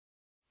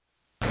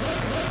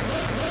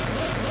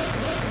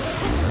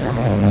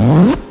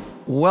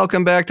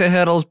Welcome back to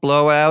Heddle's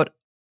Blowout.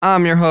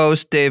 I'm your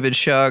host, David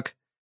Shuck.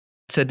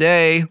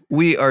 Today,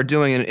 we are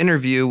doing an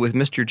interview with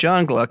Mr.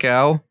 John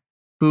Gluckow,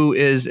 who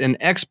is an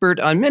expert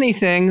on many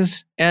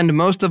things, and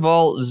most of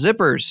all,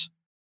 zippers.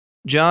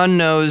 John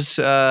knows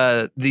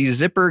the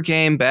zipper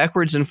game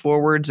backwards and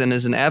forwards and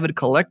is an avid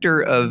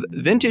collector of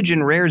vintage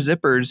and rare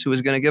zippers who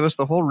is going to give us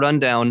the whole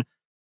rundown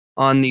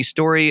on the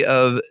story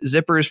of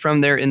zippers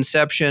from their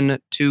inception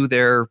to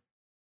their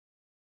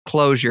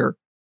closure.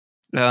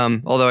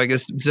 Although I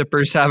guess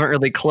zippers haven't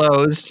really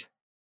closed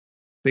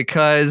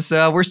because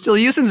we're still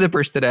using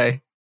zippers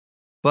today.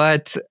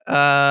 But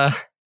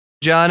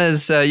John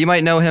is, you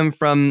might know him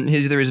from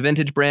either his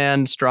vintage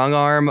brand, Strong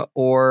Arm,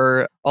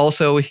 or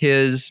also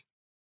his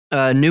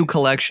new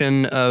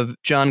collection of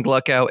John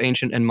Gluckow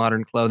Ancient and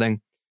Modern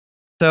Clothing.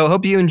 So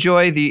hope you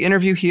enjoy the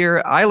interview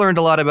here. I learned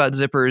a lot about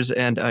zippers,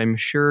 and I'm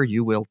sure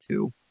you will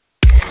too.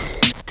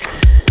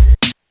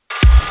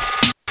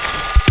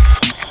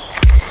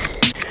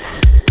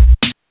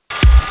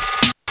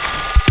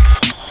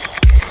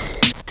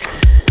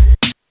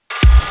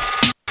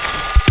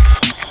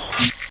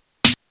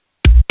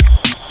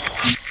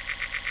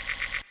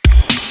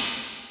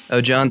 Oh,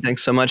 John,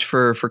 thanks so much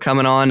for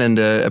coming on, and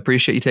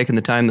appreciate you taking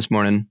the time this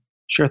morning.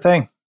 Sure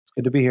thing. It's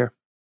good to be here.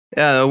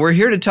 Yeah, we're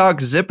here to talk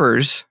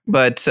zippers,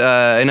 but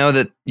I know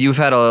that you've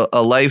had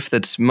a life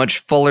that's much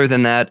fuller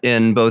than that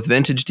in both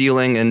vintage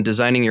dealing and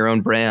designing your own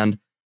brand.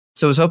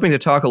 So I was hoping to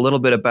talk a little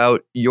bit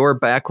about your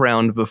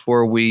background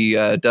before we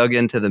dug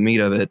into the meat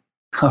of it.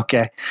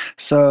 Okay.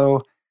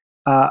 So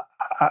I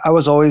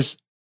was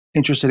always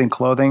interested in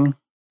clothing,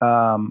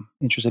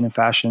 interested in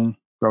fashion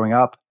growing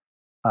up,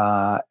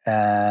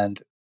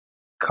 and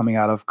coming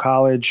out of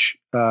college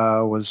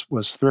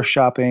was thrift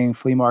shopping,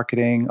 flea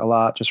marketing a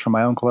lot just for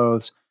my own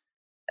clothes,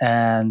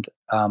 and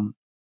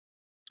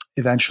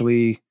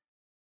eventually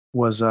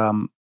was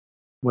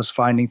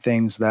finding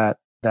things that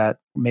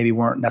maybe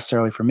weren't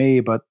necessarily for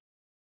me, but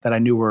that I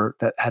knew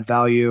that had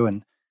value,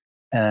 and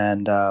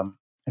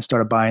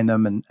started buying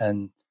them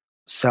and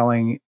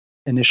selling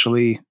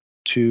initially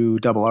to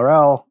Double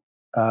RL,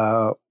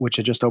 which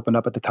had just opened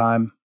up at the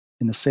time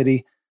in the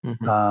city.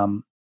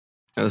 Mm-hmm.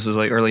 This is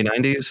like early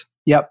 90s?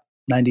 Yep,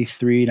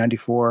 93,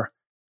 94.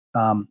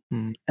 And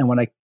when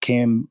I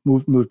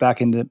moved back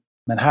into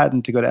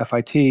Manhattan to go to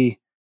FIT,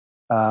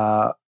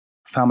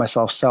 found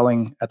myself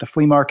selling at the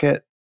flea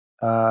market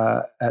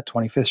at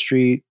 25th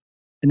Street,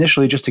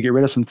 initially just to get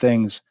rid of some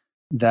things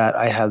that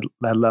I had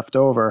left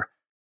over.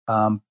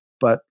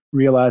 But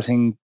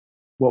realizing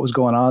what was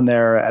going on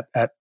there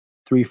at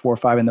 3, 4,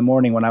 5 in the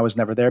morning when I was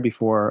never there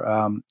before,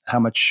 how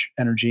much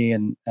energy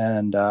and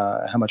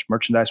how much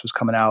merchandise was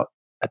coming out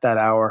at that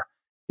hour,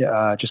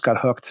 just got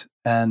hooked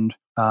and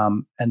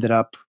ended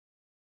up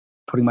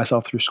putting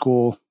myself through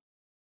school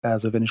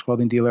as a vintage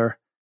clothing dealer,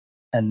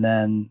 and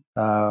then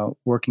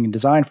working in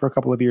design for a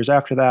couple of years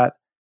after that,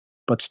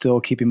 but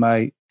still keeping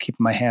my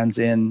hands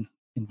in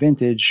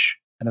vintage,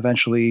 and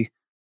eventually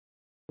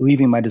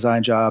leaving my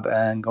design job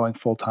and going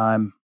full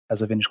time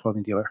as a vintage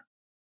clothing dealer.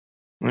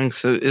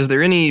 So is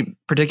there any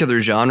particular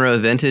genre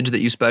of vintage that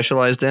you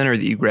specialized in or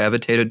that you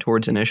gravitated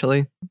towards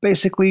initially?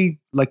 Basically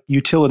like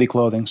utility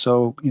clothing.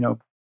 So,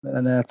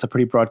 and that's a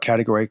pretty broad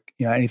category,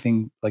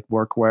 anything like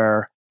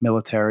workwear,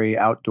 military,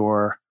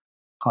 outdoor,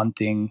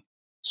 hunting,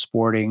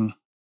 sporting,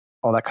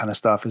 all that kind of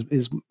stuff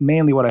is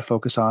mainly what I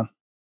focus on.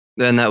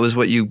 And that was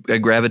what you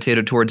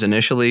gravitated towards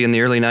initially in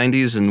the early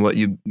 90s and what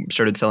you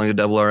started selling to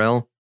Double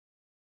RL?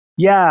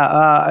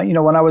 Yeah.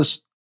 When I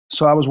was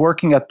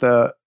working at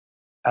the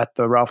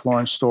Ralph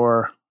Lauren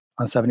store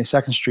on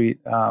 72nd Street.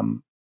 I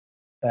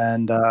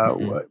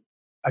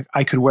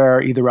could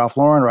wear either Ralph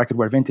Lauren or I could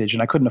wear vintage,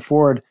 and I couldn't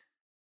afford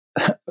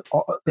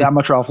that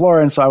much Ralph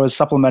Lauren. So I was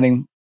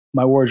supplementing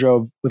my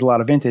wardrobe with a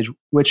lot of vintage,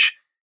 which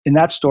in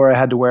that store I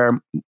had to wear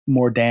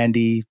more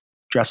dandy,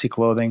 dressy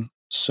clothing.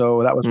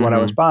 So that was what I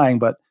was buying.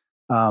 But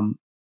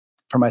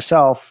for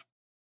myself,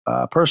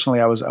 personally,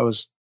 I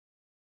was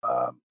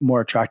more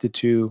attracted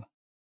to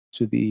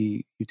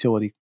the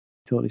utility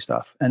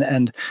stuff.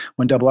 And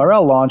when Double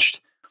RL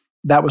launched,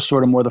 that was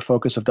sort of more the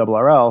focus of Double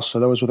RL. So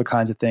those were the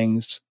kinds of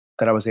things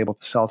that I was able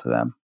to sell to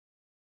them.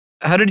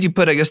 How did you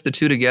put, I guess, the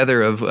two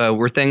together of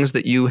were things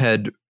that you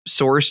had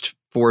sourced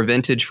for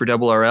vintage for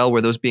Double RL,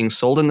 were those being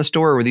sold in the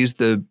store, or were these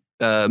the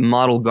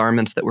model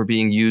garments that were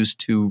being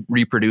used to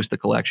reproduce the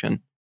collection?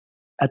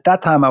 At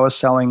that time, I was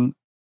selling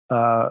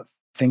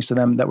things to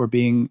them that were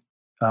being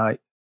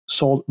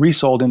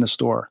resold in the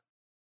store.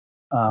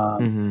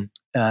 And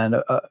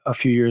a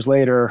few years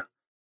later,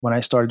 when I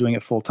started doing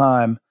it full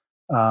time,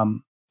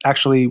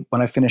 actually,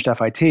 when I finished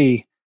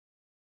FIT,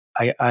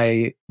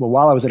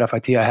 while I was at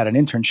FIT, I had an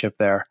internship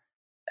there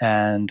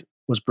and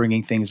was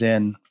bringing things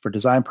in for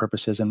design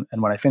purposes. And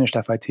when I finished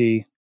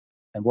FIT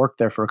and worked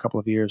there for a couple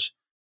of years,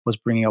 was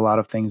bringing a lot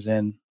of things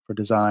in for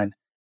design.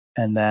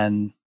 And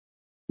then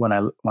when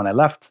I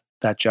left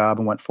that job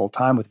and went full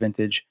time with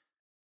vintage,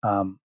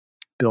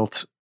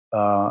 built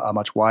a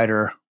much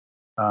wider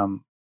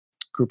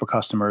group of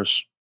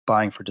customers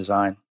buying for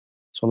design.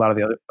 So a lot of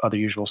the other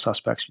usual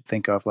suspects you'd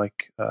think of,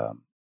 like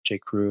J.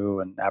 Crew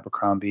and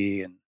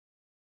Abercrombie and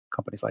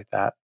companies like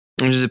that.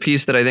 Which is a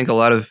piece that I think a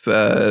lot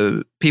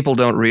of people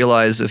don't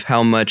realize of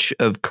how much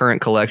of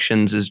current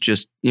collections is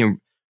just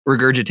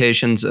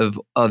regurgitations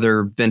of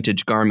other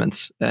vintage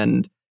garments,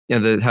 and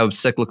how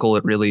cyclical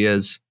it really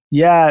is.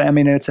 Yeah, I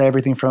mean, it's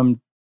everything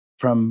from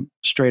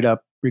straight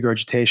up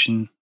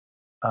regurgitation,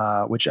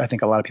 which I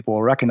think a lot of people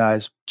will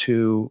recognize,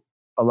 to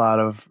a lot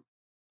of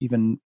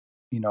even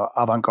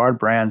avant-garde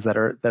brands that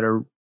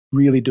are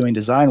really doing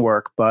design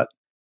work, but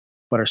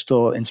are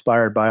still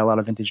inspired by a lot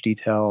of vintage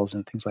details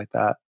and things like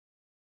that.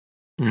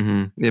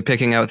 Mm-hmm. You're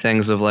picking out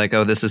things of like,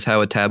 oh, this is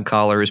how a tab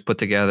collar is put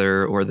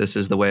together, or this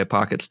is the way a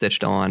pocket's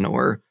stitched on,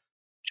 or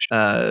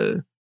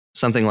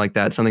something like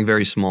that, something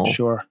very small.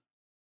 Sure.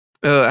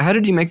 How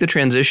did you make the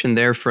transition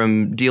there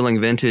from dealing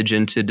vintage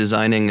into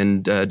designing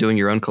and doing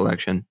your own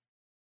collection?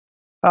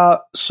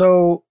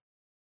 So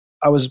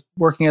I was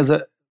working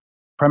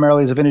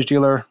primarily as a vintage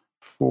dealer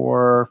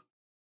for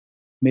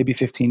maybe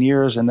 15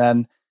 years. And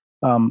then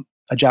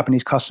a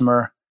Japanese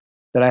customer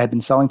that I had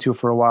been selling to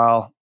for a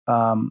while,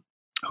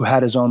 who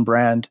had his own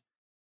brand,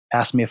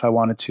 asked me if I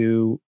wanted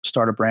to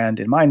start a brand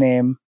in my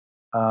name,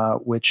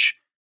 which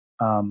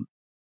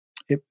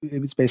it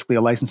was basically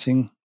a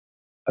licensing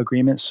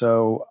agreement.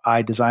 So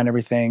I design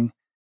everything.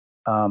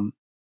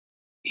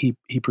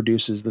 He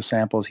produces the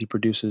samples. He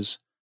produces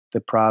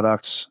the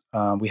products.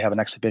 We have an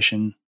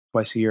exhibition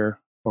twice a year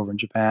over in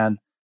Japan.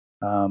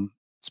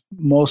 It's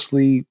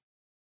mostly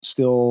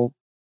still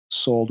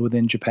sold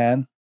within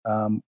Japan.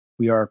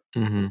 We are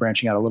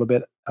branching out a little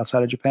bit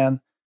outside of Japan,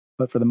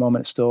 but for the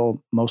moment, it's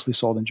still mostly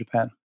sold in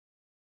Japan.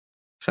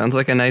 Sounds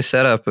like a nice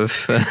setup.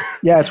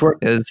 Yeah, it's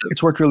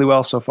worked really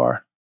well so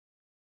far.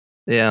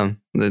 Yeah,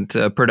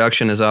 that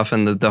production is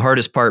often the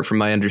hardest part, from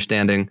my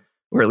understanding,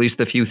 or at least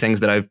the few things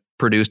that I've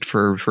produced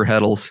for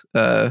Heddels.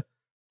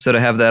 So to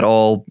have that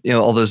all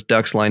those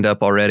ducks lined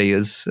up already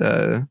is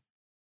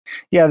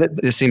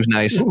it seems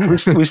nice.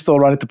 we still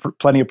run into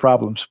plenty of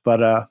problems,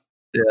 but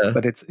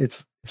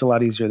it's a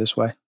lot easier this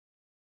way.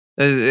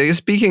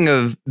 Speaking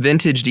of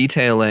vintage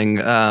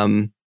detailing,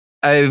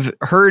 I've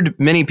heard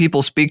many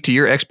people speak to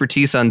your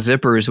expertise on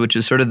zippers, which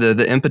is sort of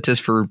the impetus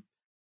for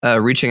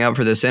reaching out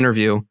for this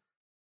interview.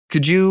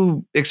 Could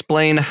you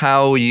explain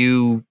how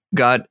you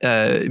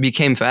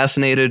became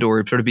fascinated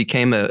or sort of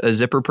became a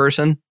zipper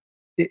person?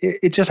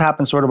 It just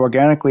happened sort of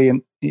organically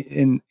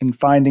in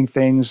finding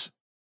things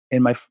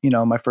in my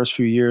first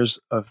few years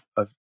of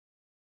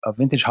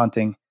vintage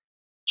hunting,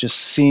 just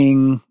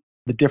seeing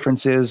the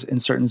differences in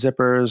certain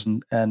zippers,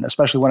 and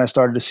especially when I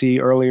started to see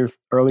earlier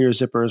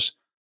zippers.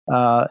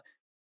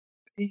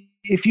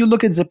 If you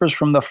look at zippers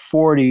from the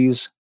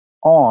 40s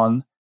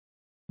on,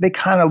 they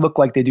kind of look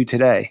like they do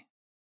today.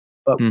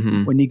 But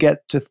when you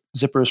get to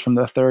zippers from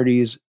the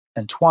 30s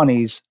and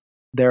 20s,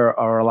 there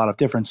are a lot of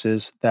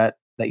differences that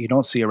you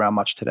don't see around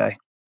much today.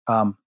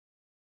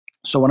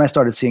 So when I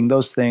started seeing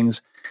those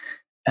things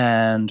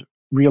and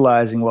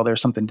realizing, well,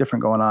 there's something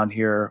different going on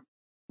here,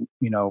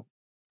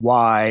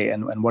 why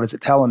and what is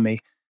it telling me?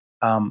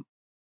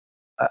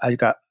 I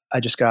got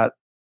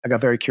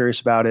very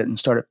curious about it and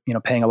started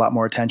paying a lot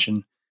more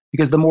attention,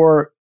 because the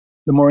more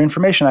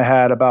information I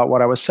had about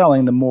what I was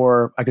selling, the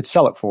more I could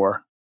sell it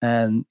for,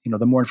 and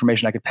the more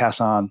information I could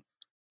pass on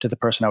to the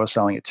person I was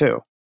selling it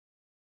to.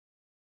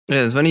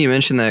 Yeah, it's funny you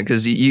mentioned that,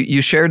 because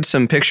you shared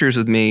some pictures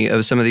with me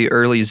of some of the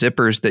early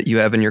zippers that you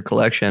have in your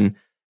collection,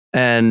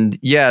 and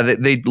yeah,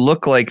 they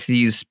look like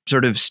these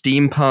sort of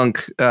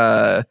steampunk,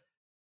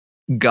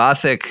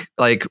 gothic,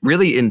 like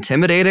really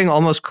intimidating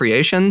almost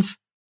creations,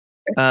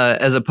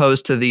 as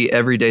opposed to the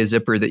everyday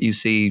zipper that you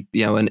see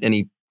in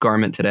any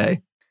garment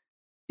today.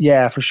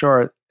 Yeah, for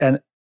sure. And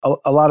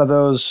a lot of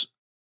those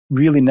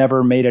really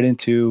never made it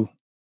into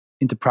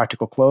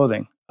practical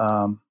clothing.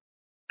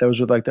 Those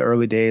were like the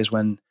early days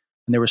when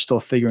they were still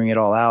figuring it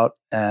all out.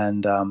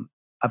 And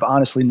I've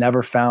honestly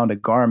never found a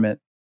garment.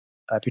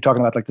 If you're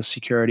talking about like the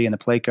Security and the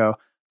Pleco,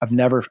 I've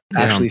never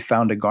actually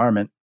found a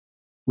garment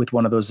with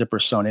one of those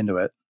zippers sewn into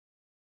it.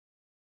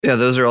 Yeah,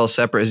 those are all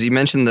separate. As you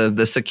mentioned,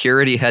 the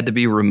Security had to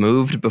be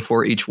removed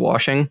before each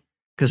washing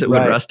because it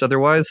would rust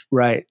otherwise.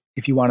 Right.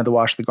 If you wanted to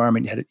wash the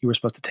garment, you were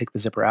supposed to take the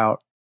zipper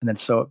out and then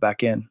sew it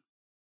back in.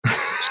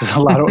 So there's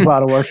a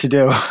lot of work to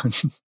do.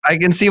 I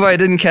can see why it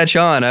didn't catch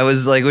on. I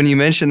was like, when you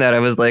mentioned that, I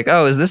was like,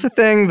 oh, is this a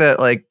thing that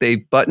like they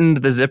buttoned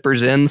the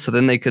zippers in so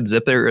then they could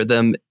zipper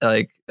them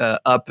like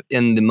up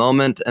in the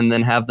moment and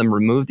then have them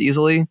removed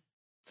easily?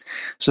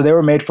 So they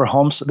were made for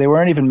homes. They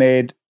weren't even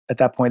made at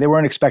that point. They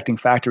weren't expecting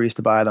factories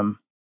to buy them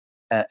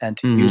and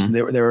to use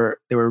them.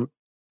 They were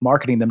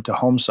marketing them to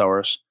home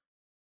sewers,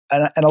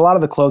 and a lot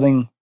of the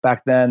clothing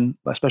back then,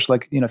 especially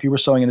like if you were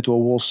sewing into a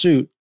wool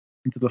suit,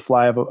 into the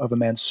fly of a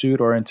man's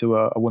suit or into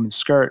a woman's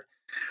skirt,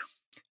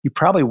 you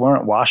probably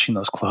weren't washing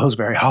those clothes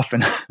very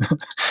often.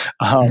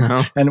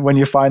 No. And when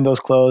you find those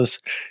clothes,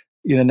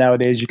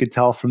 nowadays you could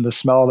tell from the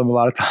smell of them a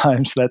lot of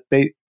times that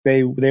they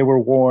were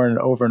worn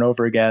over and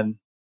over again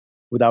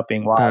without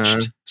being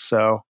washed.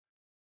 So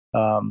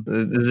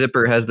The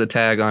zipper has the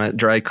tag on it,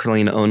 dry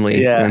clean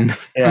only. Yeah, and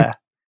yeah.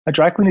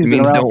 Dry cleaning it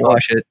means don't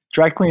wash it.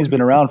 Dry cleaning has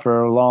been around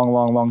for a long,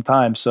 long, long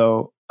time.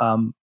 So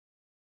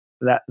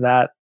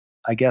that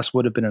I guess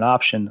would have been an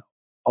option.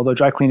 Although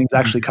dry cleaning is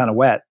actually kind of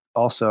wet,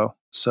 also.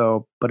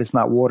 So, but it's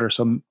not water,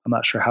 so I'm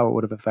not sure how it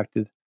would have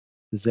affected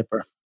the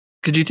zipper.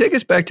 Could you take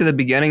us back to the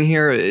beginning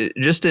here?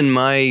 Just in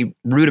my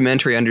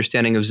rudimentary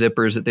understanding of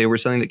zippers, that they were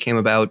something that came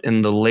about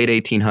in the late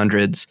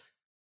 1800s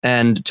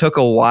and took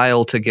a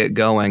while to get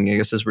going. I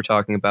guess as we're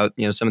talking about,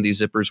 some of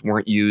these zippers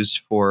weren't used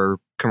for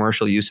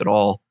commercial use at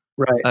all.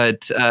 Right.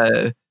 But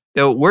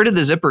where did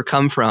the zipper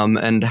come from,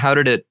 and how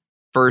did it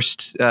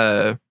first?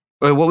 What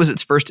was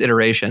its first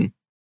iteration?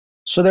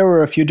 So there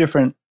were a few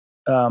different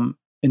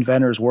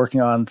inventors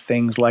working on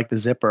things like the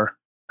zipper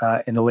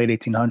in the late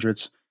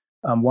 1800s.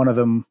 One of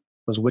them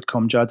was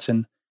Whitcomb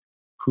Judson,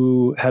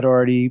 who had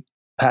already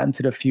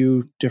patented a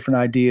few different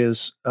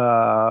ideas.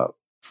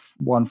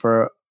 One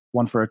for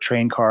a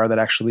train car that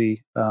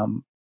actually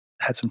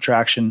had some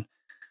traction.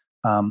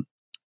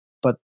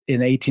 But in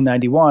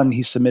 1891,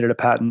 he submitted a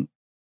patent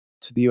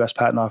to the U.S.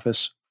 Patent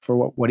Office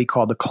for what he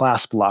called the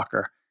clasp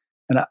locker.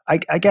 And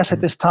I guess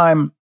at this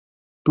time,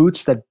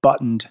 boots that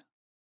buttoned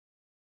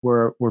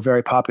were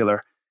very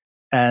popular,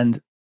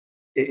 and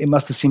it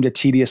must have seemed a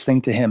tedious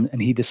thing to him.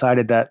 And he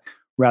decided that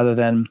rather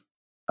than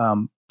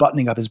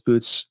buttoning up his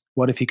boots,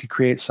 what if he could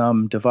create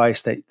some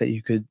device that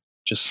you could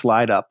just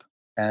slide up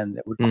and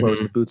it would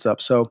close the boots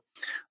up? So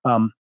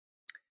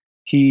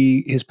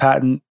his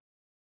patent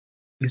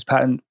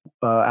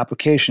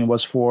application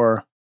was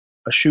for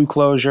a shoe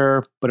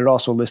closure, but it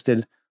also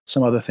listed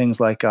some other things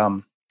like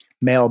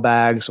mail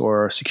bags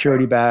or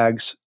security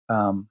bags,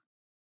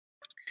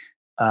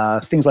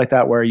 things like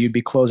that, where you'd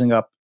be closing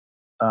up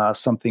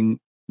something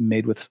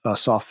made with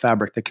soft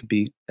fabric that could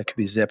be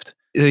zipped.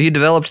 He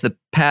developed the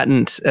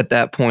patent at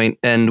that point,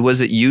 and was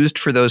it used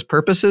for those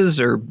purposes?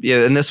 Or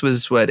and this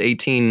was what,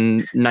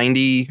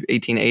 1890,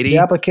 1880? The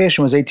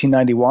application was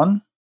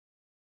 1891,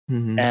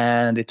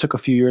 and it took a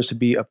few years to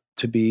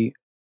be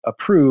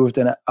approved.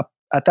 And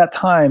at that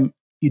time,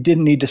 you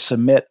didn't need to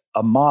submit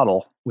a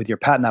model with your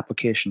patent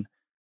application.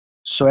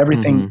 So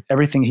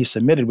everything he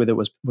submitted with it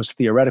was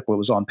theoretical. It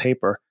was on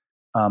paper.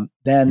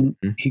 Then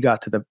he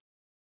got to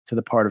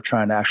the part of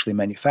trying to actually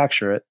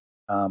manufacture it,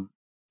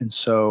 and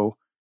so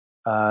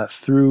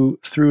through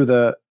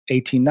the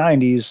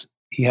 1890s,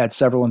 he had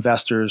several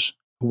investors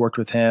who worked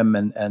with him,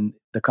 and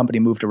the company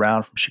moved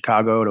around from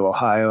Chicago to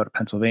Ohio to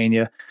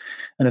Pennsylvania,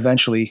 and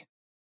eventually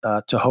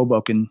to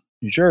Hoboken,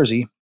 New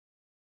Jersey.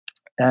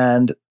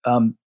 And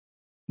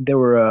there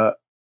were a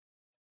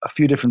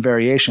few different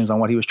variations on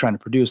what he was trying to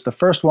produce. The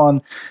first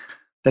one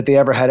that they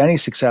ever had any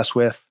success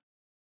with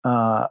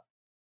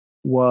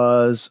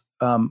was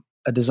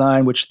a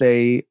design which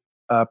they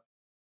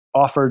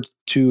offered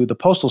to the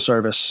Postal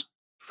Service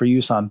for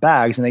use on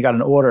bags, and they got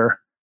an order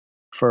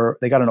for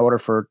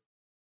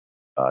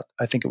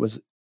I think it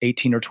was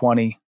 18 or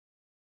 20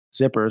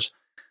 zippers.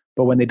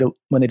 But when they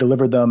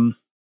delivered them,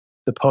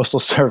 the Postal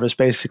Service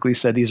basically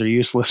said, these are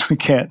useless. We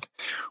can't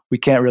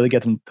really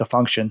get them to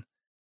function,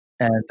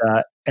 and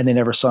they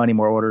never saw any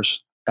more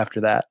orders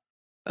after that.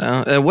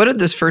 What did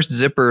this first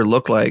zipper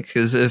look like?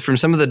 Because from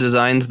some of the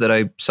designs that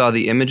I saw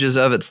the images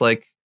of, it's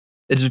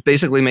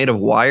basically made of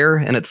wire,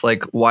 and it's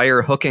like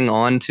wire hooking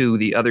onto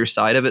the other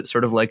side of it,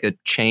 sort of like a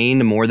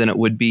chain, more than it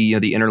would be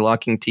the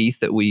interlocking teeth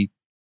that we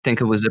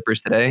think of with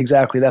zippers today.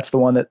 Exactly, that's the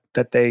one that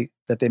they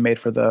made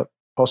for the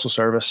Postal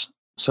Service.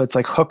 So it's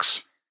like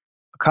hooks,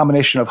 a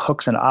combination of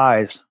hooks and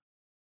eyes,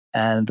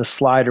 and the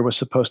slider was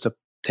supposed to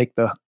take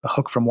the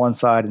hook from one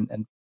side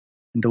and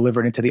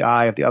deliver it into the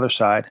eye of the other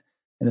side,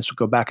 and this would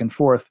go back and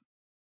forth.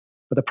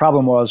 But the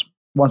problem was,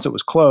 once it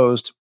was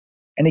closed,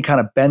 any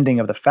kind of bending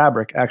of the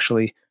fabric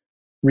actually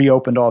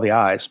reopened all the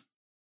eyes.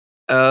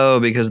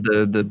 Oh, because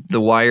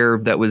the wire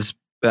that was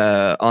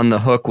on the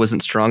hook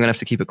wasn't strong enough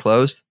to keep it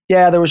closed?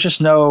 Yeah, there was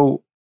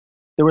no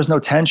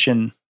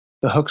tension.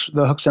 The hooks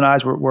and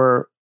eyes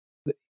were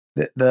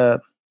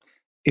the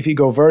if you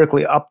go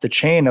vertically up the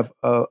chain of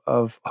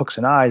hooks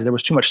and eyes, there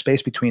was too much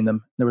space between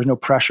them. There was no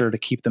pressure to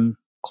keep them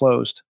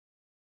closed.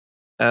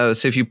 Oh,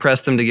 so if you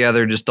pressed them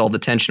together, just all the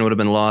tension would have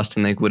been lost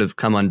and they would have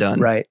come undone.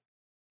 Right.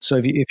 So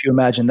if you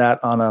imagine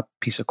that on a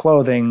piece of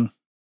clothing,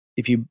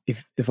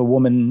 if a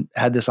woman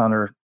had this on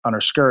her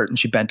skirt and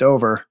she bent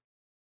over,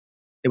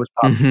 it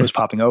was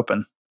popping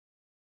open.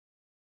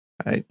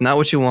 Right. Not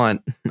what you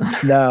want.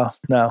 No.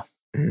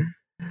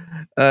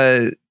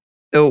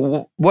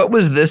 What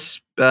was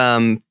this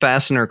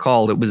fastener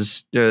called? It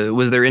was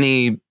there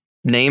any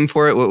name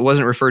for it? It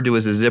wasn't referred to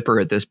as a zipper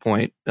at this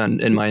point,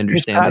 in my understanding.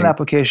 His patent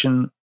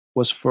application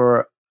was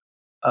for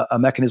a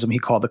mechanism he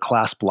called the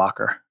clasp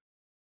locker.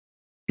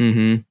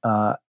 And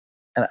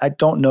I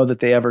don't know that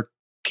they ever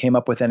came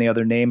up with any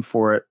other name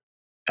for it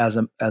as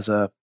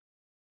a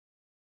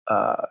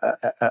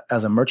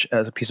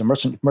piece of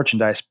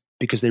merchandise,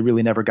 because they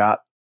really never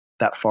got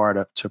that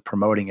far to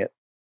promoting it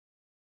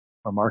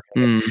or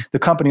marketing it. The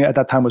company at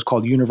that time was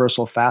called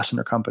Universal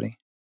Fastener Company.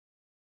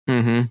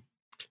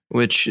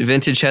 which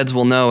vintage heads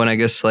will know, and I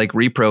guess like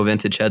repro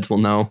vintage heads will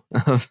know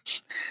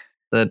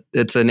that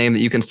it's a name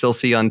that you can still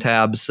see on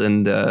tabs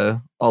and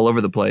all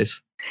over the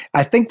place.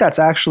 I think that's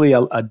actually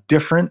a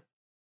different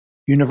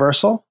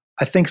Universal.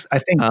 I think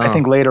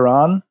Oh. later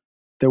on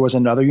there was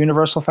another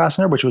Universal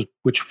fastener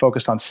which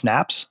focused on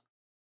snaps,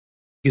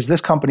 because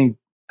this company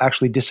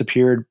actually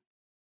disappeared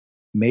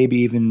maybe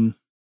even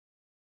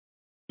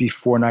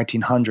before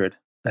 1900.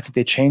 I think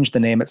they changed the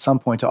name at some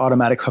point to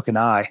Automatic Hook and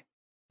Eye,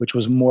 which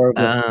was more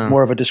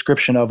of a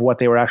description of what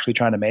they were actually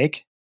trying to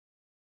make.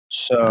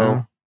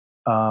 So,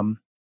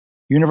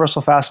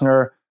 Universal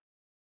fastener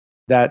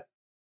that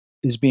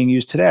is being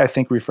used today, I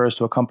think, refers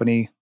to a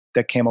company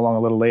that came along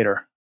a little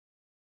later.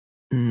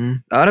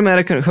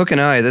 Automatic Hook and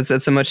Eye.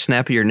 That's a much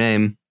snappier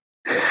name.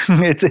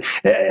 It's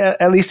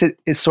at least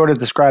it sort of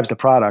describes the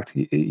product.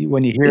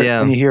 When you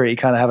hear it, you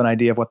kind of have an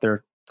idea of what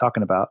they're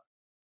talking about.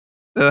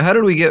 How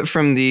did we get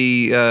from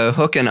the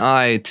hook and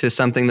eye to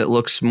something that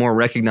looks more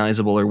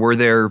recognizable, or were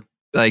there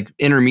like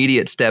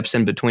intermediate steps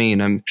in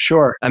between? I'm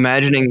sure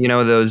imagining,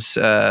 those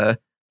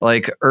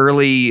like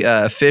early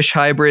fish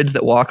hybrids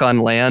that walk on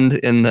land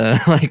in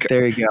the like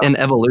there you go. in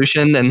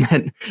evolution, and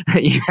then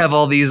you have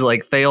all these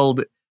like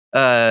failed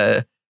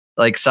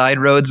like side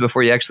roads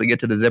before you actually get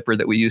to the zipper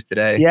that we use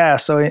today. Yeah.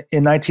 So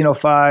in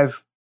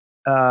 1905,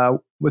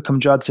 Wickham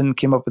Judson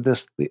came up with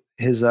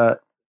the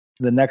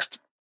next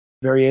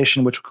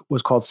variation, which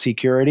was called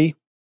Security.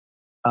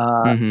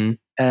 And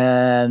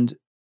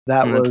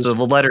that was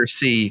the letter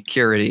C,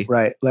 Curity.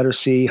 Right. Letter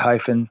C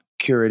hyphen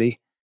Curity.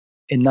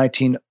 In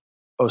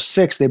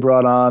 1906, they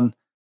brought on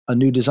a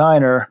new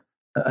designer,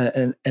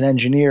 an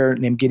engineer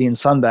named Gideon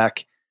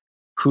Sunbeck,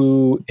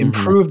 who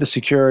improved the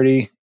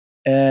Security.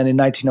 And in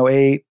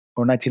 1908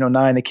 or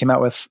 1909, they came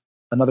out with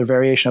another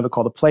variation of it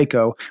called the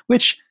Placo,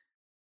 which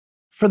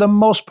for the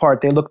most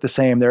part, they look the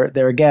same. They're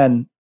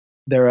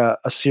a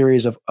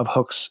series of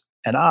hooks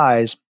and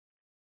eyes.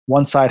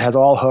 One side has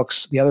all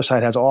hooks, the other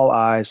side has all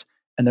eyes,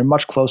 and they're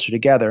much closer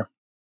together,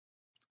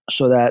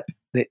 so that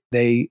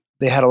they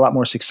had a lot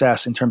more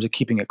success in terms of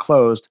keeping it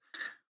closed.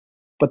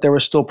 But there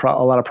was still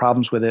a lot of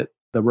problems with it,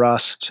 the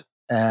rust,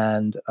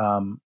 and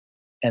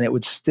it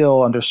would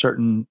still, under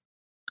certain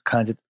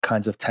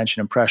kinds of tension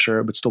and pressure,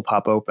 it would still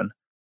pop open.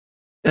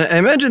 I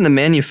imagine the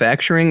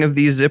manufacturing of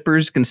these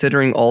zippers,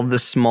 considering all the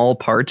small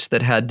parts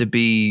that had to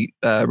be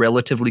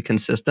relatively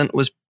consistent,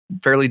 was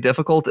fairly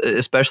difficult,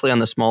 especially on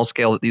the small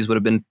scale that these would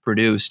have been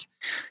produced.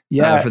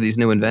 For these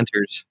new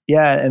inventors.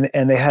 Yeah,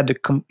 and they had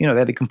to they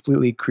had to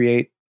completely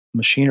create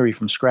machinery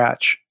from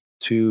scratch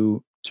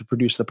to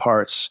produce the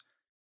parts,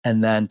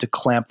 and then to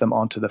clamp them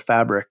onto the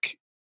fabric.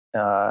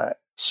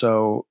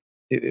 So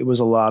it was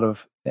a lot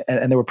of,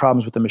 and there were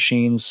problems with the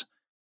machines.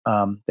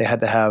 They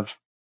had to have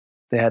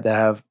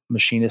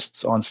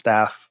machinists on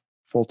staff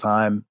full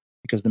time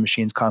because the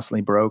machines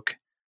constantly broke.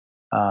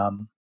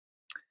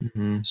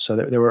 So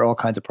there were all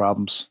kinds of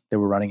problems they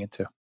were running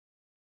into.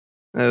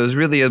 It was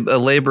really a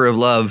labor of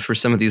love for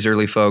some of these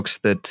early folks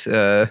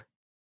that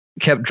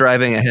kept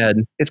driving ahead.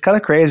 It's kind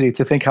of crazy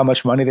to think how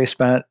much money they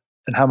spent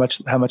and how much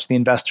the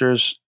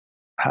investors,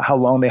 how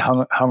long they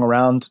hung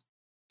around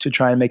to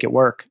try and make it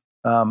work,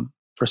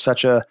 for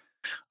such a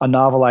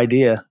novel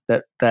idea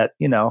that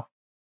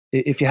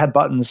if you had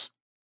buttons,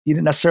 you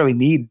didn't necessarily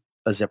need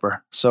a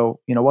zipper. So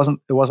it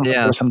wasn't like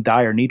there was some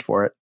dire need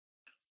for it.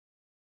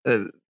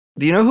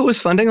 Do you know who was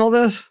funding all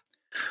this?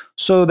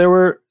 So there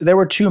were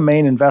two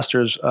main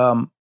investors.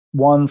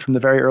 One from the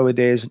very early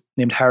days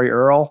named Harry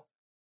Earl,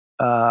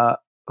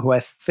 who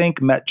I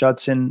think met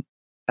Judson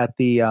at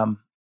the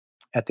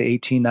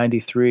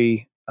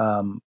 1893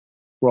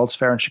 World's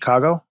Fair in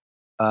Chicago,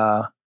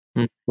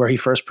 where he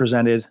first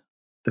presented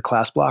the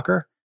class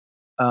blocker,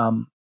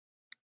 and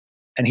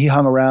he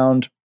hung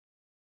around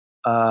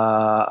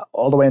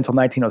all the way until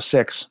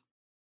 1906.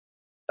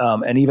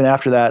 And even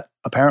after that,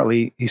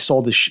 apparently he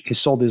sold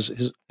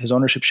his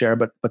ownership share,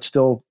 but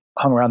still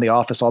hung around the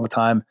office all the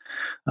time,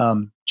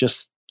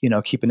 just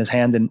keeping his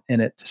hand in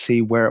it to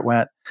see where it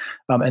went.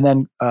 And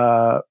then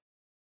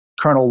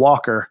Colonel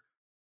Walker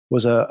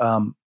was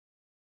an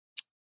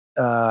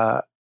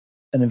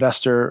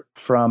investor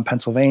from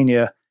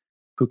Pennsylvania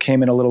who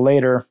came in a little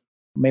later,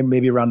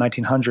 maybe around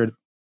 1900,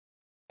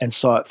 and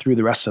saw it through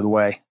the rest of the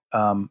way.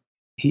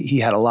 He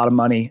had a lot of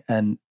money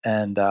and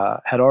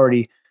had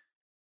already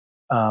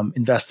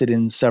invested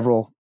in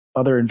several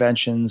other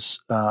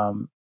inventions.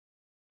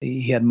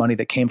 He had money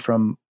that came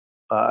from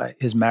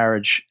his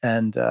marriage,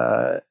 and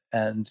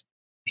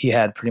he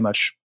had pretty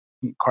much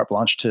carte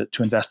blanche to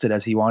invest it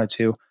as he wanted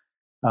to.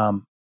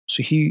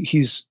 So he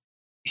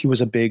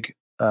was a big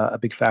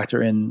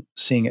factor in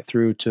seeing it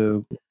through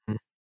to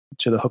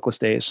the hookless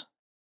days.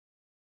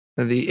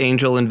 The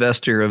angel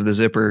investor of the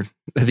zipper,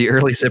 the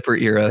early zipper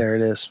era. There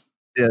it is.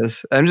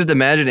 Yes, I'm just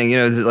imagining,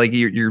 it's like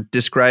you're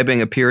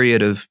describing a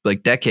period of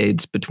like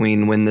decades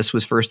between when this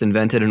was first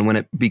invented and when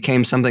it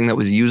became something that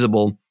was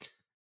usable,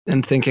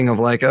 and thinking of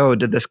like, oh,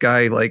 did this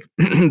guy like,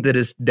 did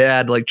his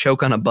dad like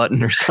choke on a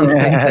button or something?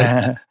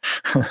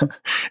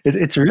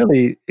 It's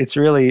really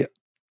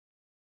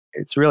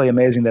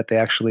amazing that they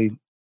actually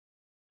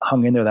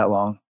hung in there that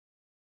long.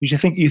 You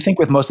think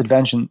with most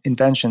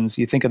inventions,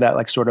 you think of that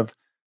like sort of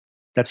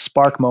that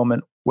spark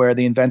moment where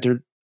the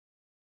inventor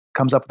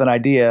comes up with an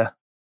idea,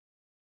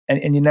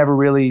 and you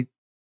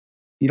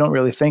don't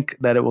really think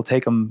that it will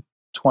take them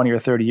 20 or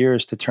 30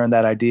 years to turn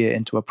that idea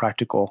into a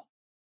practical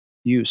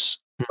use.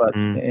 But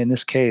in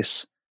this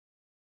case,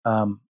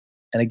 and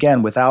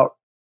again, without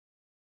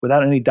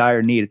any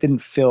dire need, it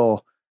didn't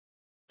fill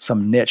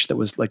some niche that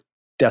was like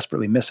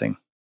desperately missing.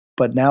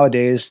 But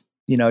nowadays,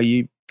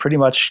 you pretty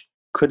much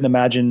couldn't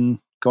imagine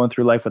going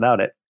through life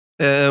without it.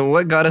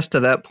 What got us to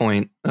that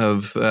point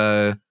of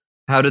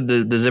how did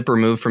the zipper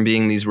move from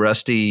being these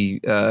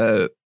rusty,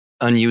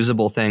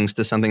 unusable things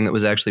to something that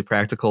was actually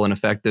practical and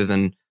effective,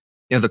 and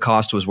the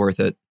cost was worth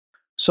it?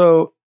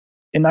 So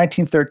in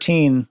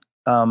 1913,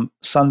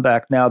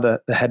 Sunbeck, now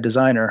the head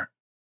designer,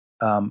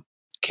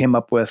 came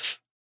up with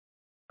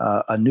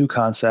a new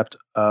concept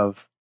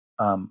of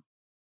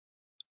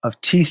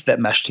teeth that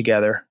mesh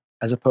together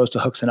as opposed to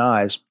hooks and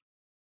eyes,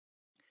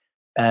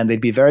 and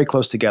they'd be very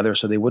close together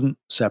so they wouldn't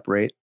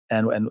separate,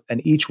 and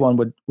each one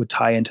would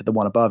tie into the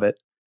one above it,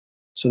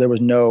 so there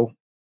was no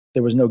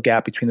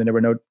gap between them. There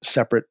were no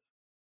separate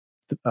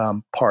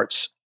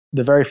parts.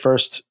 The very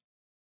first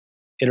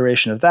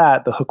iteration of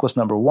that, the hookless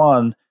number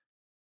 1,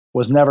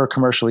 was never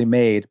commercially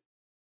made,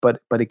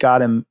 but it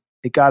got him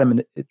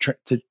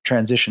to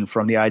transition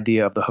from the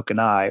idea of the hook and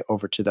eye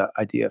over to the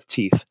idea of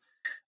teeth.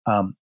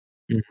 And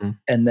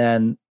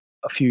then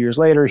a few years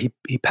later, he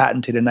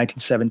patented in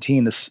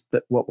 1917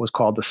 what was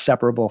called the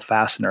separable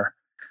fastener.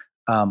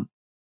 And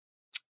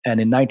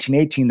in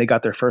 1918, they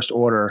got their first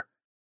order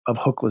of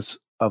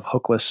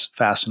hookless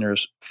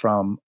fasteners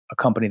from a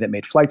company that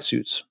made flight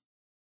suits.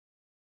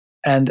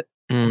 And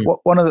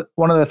one of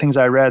the things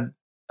I read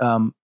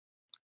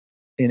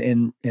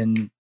in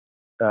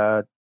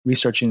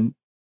researching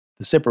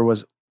the zipper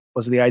was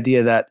the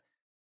idea that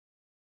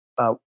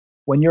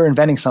when you're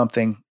inventing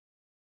something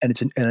and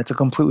it's a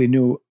completely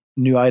new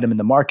item in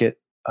the market,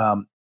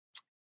 and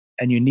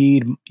you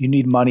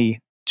need money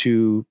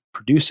to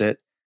produce it,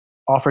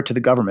 offer it to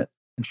the government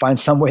and find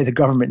some way the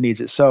government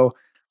needs it. So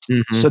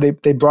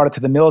they brought it to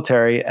the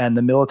military, and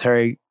the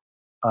military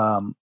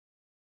gave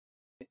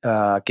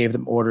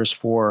them orders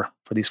for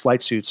these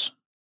flight suits.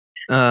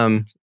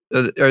 Are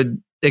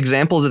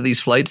examples of these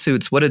flight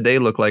suits, what did they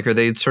look like? Are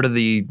they sort of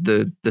the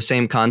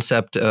same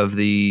concept of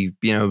the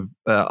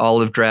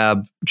olive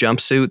drab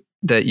jumpsuit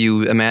that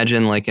you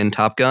imagine like in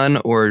Top Gun,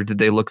 or did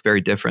they look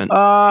very different?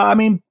 I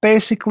mean,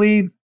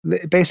 basically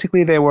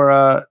they were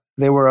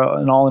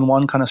an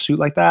all-in-one kind of suit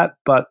like that,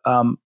 but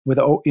with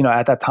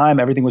at that time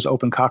everything was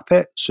open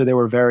cockpit, so they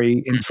were very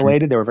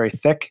insulated. They were very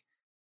thick.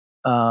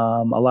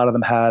 A lot of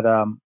them had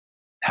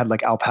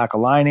like alpaca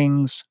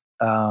linings.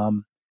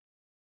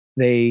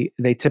 They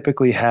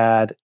typically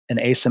had an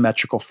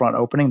asymmetrical front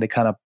opening.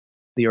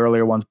 The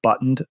earlier ones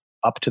buttoned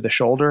up to the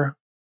shoulder.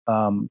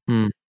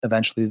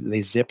 Eventually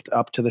they zipped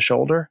up to the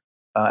shoulder,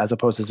 as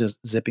opposed to just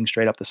zipping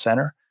straight up the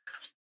center.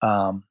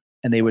 And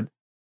they would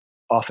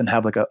often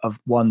have like a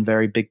one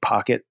very big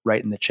pocket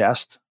right in the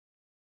chest,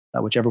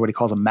 which everybody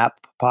calls a map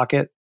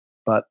pocket.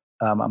 But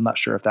I'm not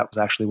sure if that was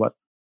actually what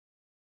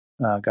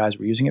guys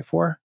were using it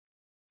for.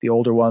 The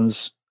older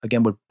ones,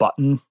 again, would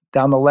button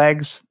down the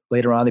legs.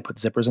 Later on, they put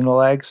zippers in the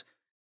legs,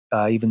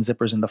 even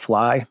zippers in the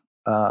fly.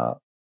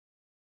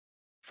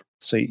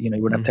 So you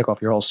wouldn't have to take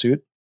off your whole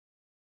suit.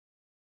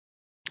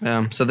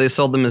 So they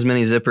sold them as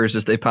many zippers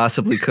as they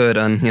possibly could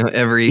on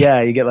every. Yeah,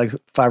 you get like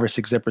 5 or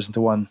 6 zippers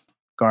into one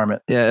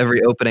garment. Yeah,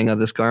 every opening of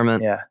this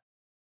garment. Yeah.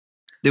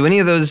 Do any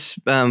of those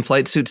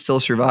flight suits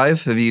still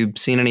survive? Have you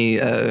seen any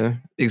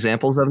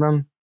examples of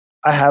them?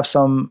 I have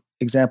some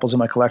examples in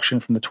my collection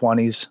from the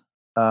 20s.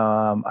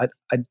 I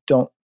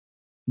don't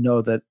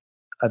know that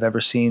I've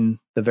ever seen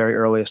the very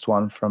earliest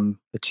one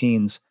from the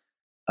teens,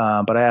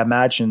 but I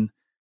imagine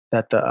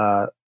that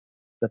the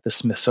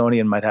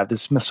Smithsonian might have. The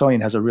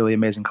Smithsonian has a really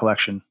amazing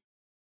collection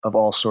of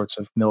all sorts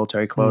of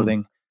military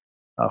clothing,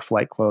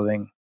 flight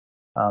clothing,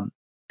 and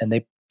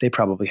they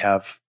probably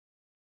have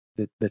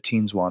the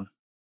teens one.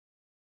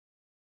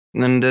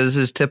 And as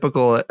is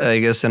typical, I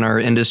guess, in our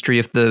industry,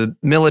 if the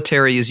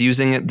military is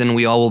using it, then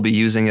we all will be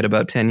using it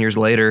about 10 years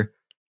later.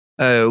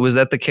 Was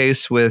that the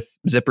case with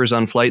zippers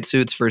on flight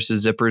suits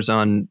versus zippers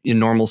on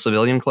normal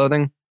civilian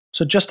clothing?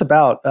 So just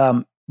about.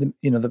 The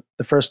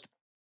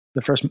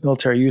first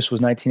military use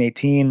was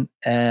 1918,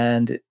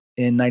 and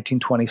in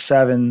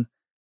 1927,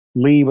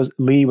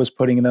 Lee was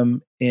putting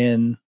them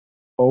in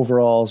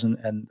overalls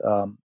and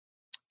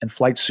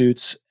flight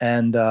suits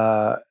and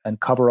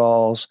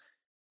coveralls,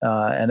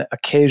 and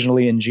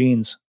occasionally in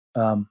jeans.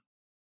 In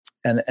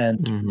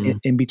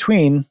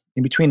between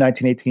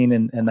 1918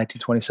 and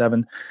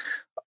 1927,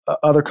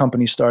 other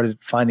companies started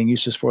finding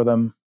uses for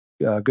them.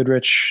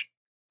 Goodrich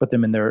put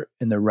them in their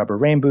rubber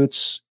rain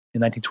boots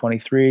in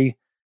 1923,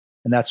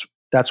 and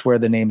that's where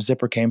the name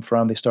zipper came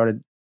from.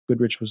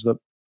 Goodrich was the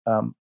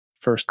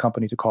first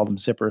company to call them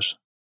zippers.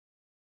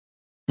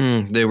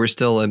 They were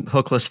still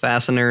hookless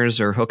fasteners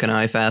or hook and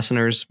eye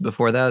fasteners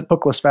before that?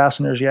 Hookless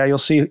fasteners, yeah. You'll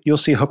see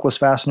hookless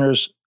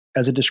fasteners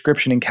as a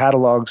description in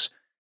catalogs,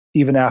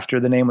 even after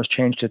the name was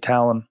changed to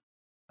Talon.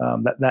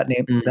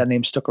 That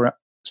name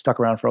stuck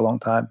around for a long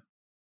time.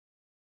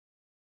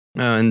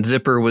 And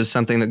zipper was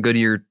something that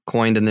Goodyear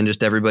coined, and then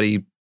just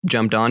everybody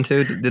jumped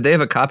onto. Did they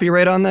have a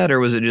copyright on that, or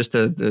was it just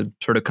a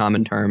sort of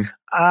common term?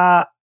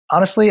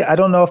 Honestly, I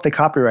don't know if they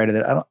copyrighted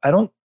it. I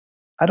don't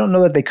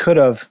know that they could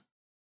have,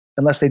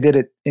 unless they did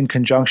it in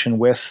conjunction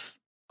with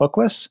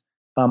Hookless.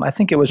 I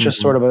think it was just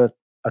sort of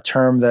a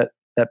term that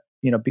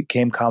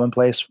became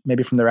commonplace,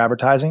 maybe from their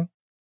advertising,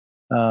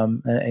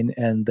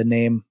 and the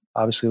name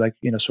obviously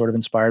sort of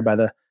inspired by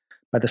the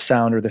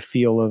sound or the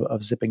feel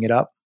of zipping it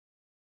up.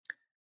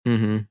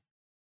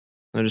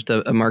 Just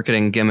a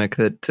marketing gimmick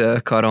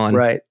that caught on.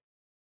 Right.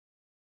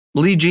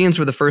 Lee jeans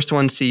were the first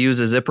ones to use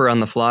a zipper on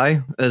the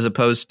fly, as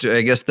opposed to,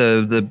 I guess,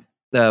 the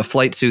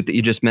flight suit that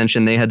you just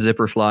mentioned. They had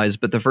zipper flies,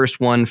 but the first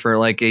one for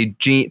like a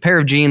pair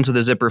of jeans with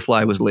a zipper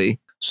fly was Lee.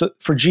 So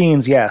for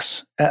jeans,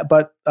 yes,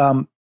 but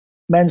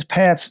men's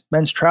pants,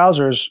 men's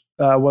trousers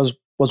was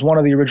one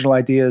of the original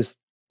ideas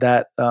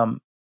that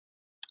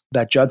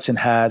Judson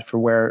had for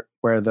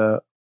where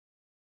the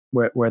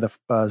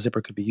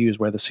zipper could be used,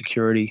 where the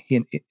security.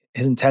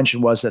 His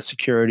intention was that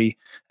security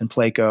and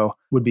Placo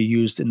would be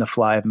used in the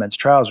fly of men's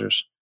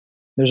trousers.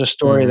 There's a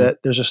story that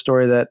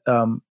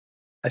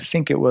I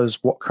think it was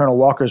Colonel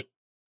Walker's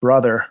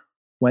brother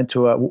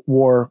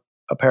wore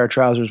a pair of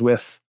trousers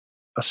with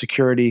a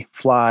security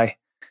fly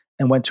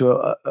and went to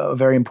a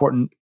very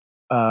important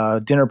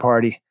dinner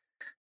party,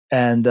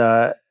 and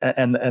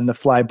the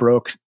fly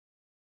broke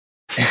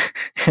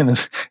in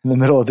the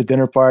middle of the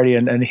dinner party,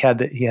 and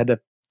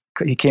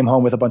he came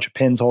home with a bunch of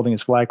pins holding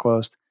his fly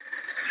closed,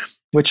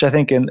 which I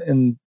think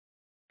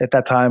at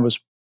that time was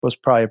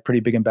probably a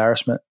pretty big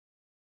embarrassment.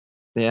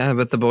 Yeah,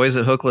 but the boys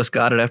at Hookless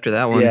got it after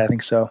that one. Yeah, I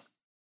think so.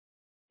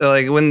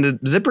 Like when the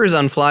zippers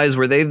on flies,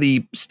 were they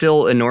the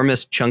still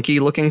enormous chunky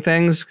looking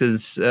things?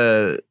 Because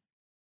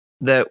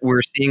that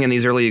we're seeing in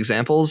these early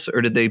examples,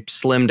 or did they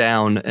slim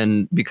down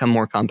and become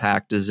more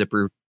compact as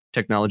zipper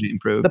technology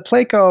improved? The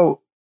Placo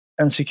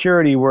and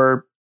security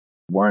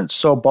weren't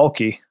so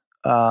bulky.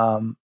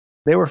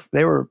 They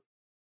were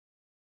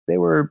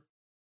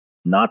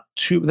not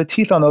too. The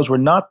teeth on those were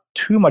not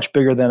too much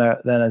bigger than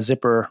a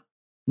zipper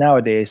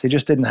nowadays. They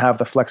just didn't have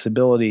the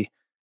flexibility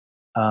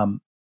that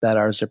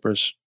our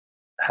zippers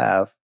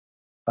have.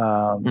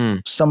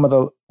 Some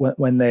of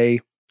when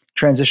they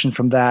transitioned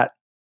from that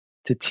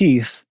to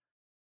teeth,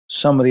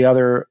 some of the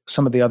other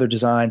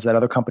designs that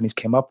other companies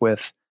came up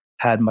with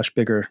had much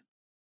bigger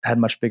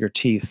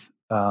teeth.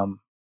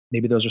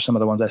 Maybe those are some of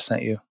the ones I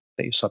sent you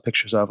that you saw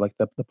pictures of, like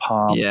the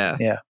palm.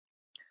 Yeah.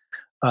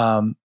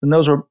 And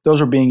those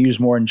were being used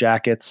more in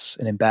jackets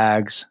and in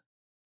bags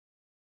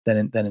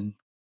than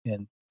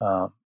in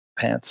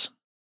pants.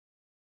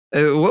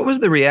 What was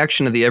the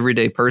reaction of the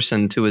everyday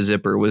person to a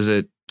zipper? Was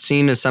it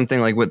seen as something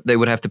like what they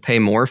would have to pay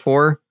more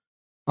for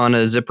on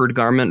a zippered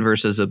garment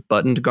versus a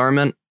buttoned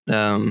garment?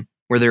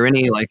 Were there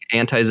any like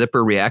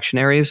anti-zipper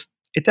reactionaries?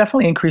 It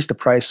definitely increased the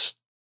price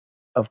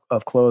of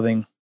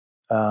clothing.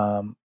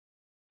 So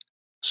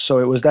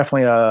it was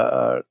definitely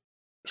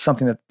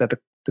something that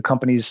the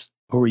companies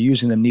who were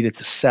using them needed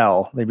to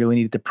sell. They really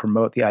needed to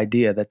promote the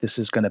idea that this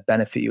is going to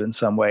benefit you in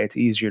some way. It's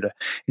easier to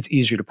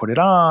put it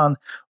on,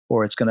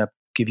 or it's going to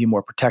give you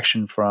more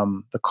protection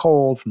from the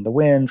cold, from the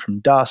wind, from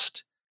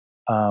dust.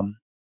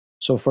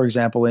 So, for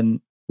example,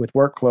 with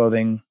work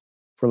clothing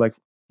for like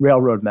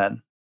railroad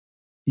men,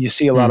 you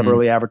see a lot of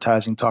early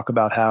advertising talk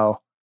about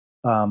how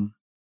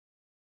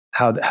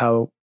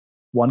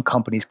one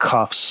company's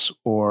cuffs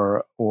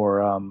or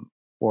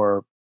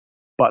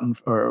button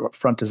or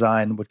front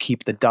design would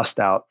keep the dust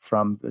out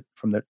from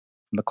the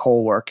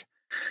coal work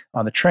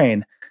on the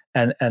train,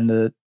 and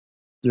the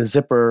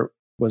zipper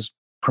was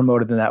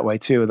promoted in that way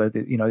too. That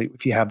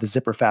if you have the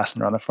zipper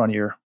fastener on the front of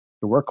your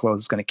work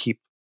clothes, it's going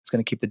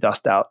to keep the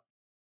dust out.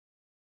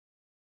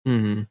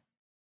 It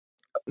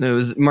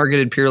was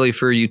marketed purely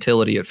for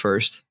utility at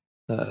first.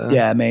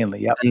 Yeah,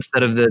 mainly. Yep.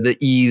 Instead of the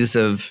ease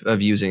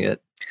of using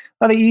it.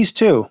 The ease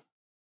too.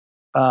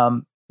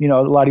 A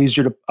lot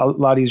easier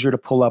to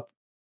pull up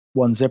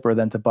one zipper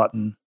than to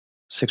button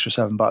 6 or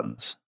 7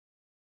 buttons.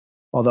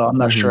 Although I'm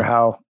not sure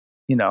how,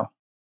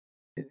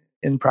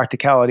 in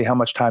practicality, how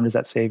much time does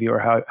that save you, or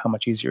how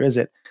much easier is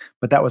it?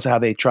 But that was how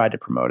they tried to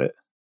promote it.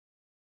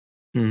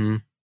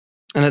 And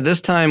at this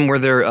time, were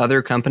there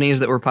other companies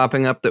that were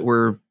popping up that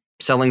were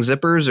selling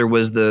zippers, or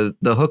was the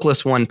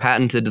Hookless one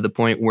patented to the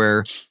point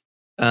where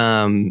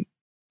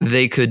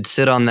they could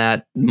sit on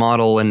that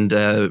model and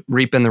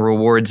reap in the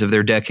rewards of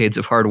their decades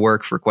of hard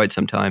work for quite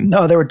some time?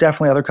 No, there were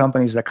definitely other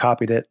companies that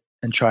copied it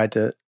and tried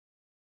to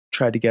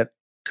get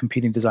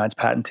competing designs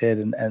patented,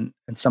 and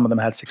some of them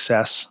had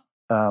success.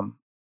 Some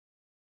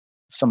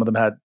of them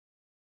had.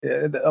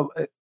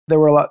 There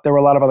were a lot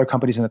of other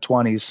companies in the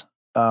 20s.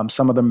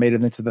 Some of them made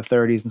it into the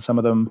 30s, and some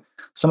of them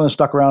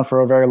stuck around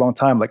for a very long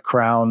time, like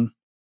Crown,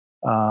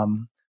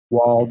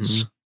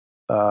 Walds.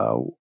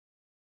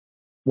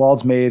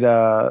 Walds made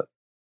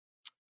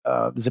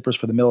zippers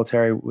for the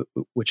military,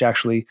 which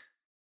actually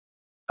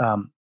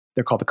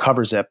they're called the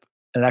cover zip,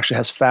 and it actually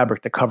has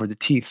fabric that covered the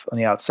teeth on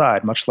the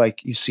outside, much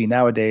like you see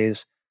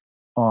nowadays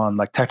on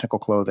like technical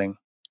clothing.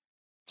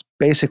 It's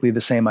basically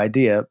the same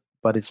idea,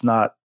 but it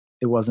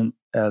wasn't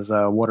as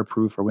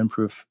waterproof or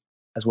windproof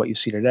as what you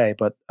see today.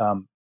 But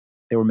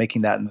they were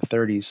making that in the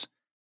 30s,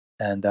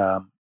 and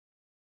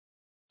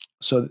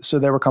so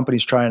there were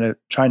companies trying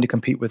to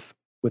compete with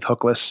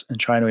hookless and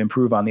trying to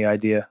improve on the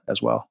idea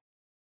as well.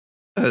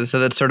 So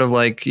that's sort of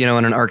like, in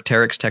an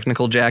Arc'teryx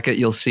technical jacket,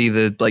 you'll see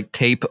the like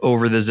tape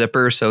over the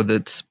zipper, so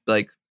that's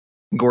like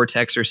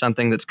Gore-Tex or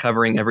something that's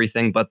covering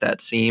everything but that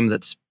seam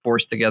that's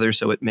forced together,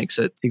 so it makes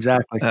it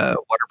exactly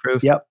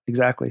waterproof. Yep,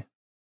 exactly.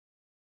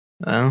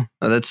 Oh,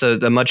 that's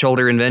a much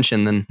older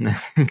invention than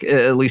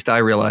at least I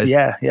realized.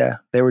 Yeah,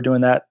 they were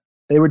doing that.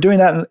 They were doing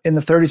that in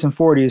the 30s and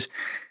 40s.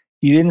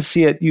 You didn't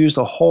see it used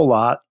a whole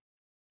lot,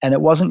 and it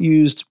wasn't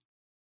used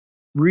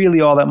really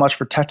all that much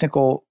for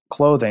technical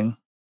clothing.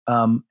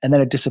 And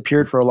then it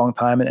disappeared for a long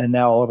time. And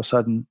now all of a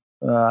sudden,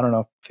 I don't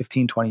know,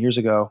 15, 20 years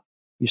ago,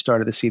 you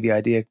started to see the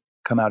idea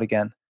come out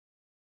again.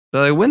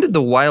 When did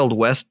the Wild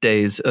West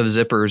days of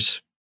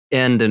zippers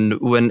end, and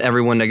when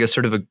everyone, I guess,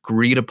 sort of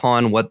agreed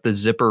upon what the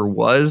zipper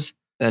was,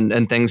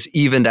 and things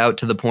evened out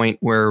to the point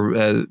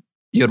where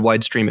you had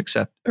mainstream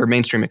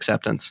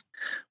acceptance?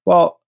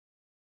 Well,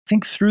 I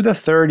think through the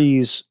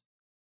 30s,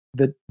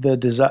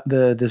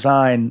 the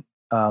design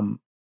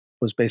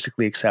was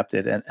basically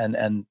accepted,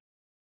 and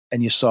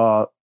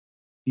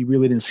you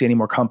really didn't see any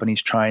more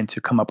companies trying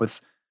to come up with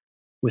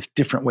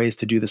different ways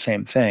to do the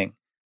same thing.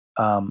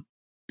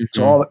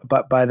 So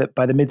by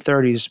the mid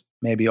 30s,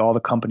 maybe all the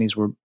companies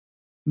were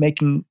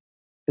making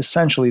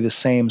essentially the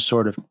same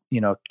sort of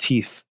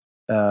teeth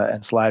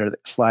and slider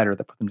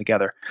that put them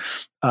together.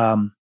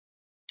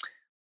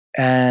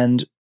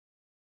 And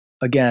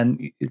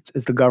again,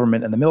 it's the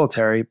government and the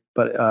military,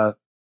 but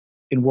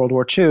in World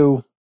War II,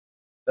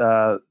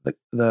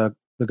 the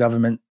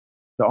government,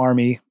 the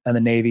Army, and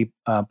the Navy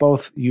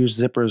both used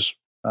zippers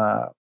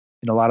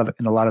in a lot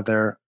of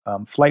their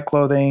flight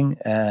clothing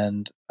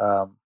and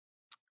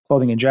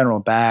clothing in general,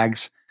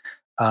 bags.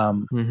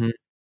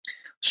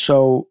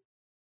 So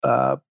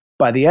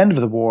by the end of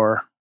the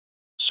war,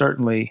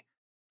 certainly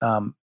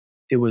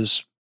it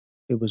was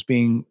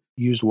being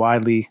used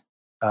widely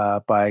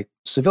by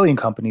civilian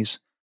companies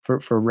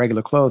for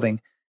regular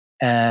clothing,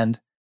 and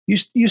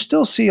you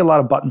still see a lot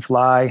of button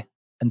fly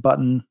and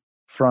button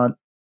front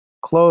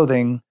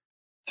clothing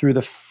through the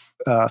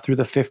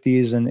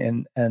 50s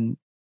and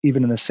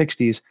even in the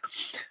 60s,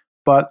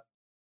 but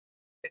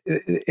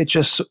it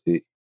just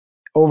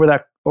over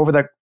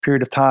that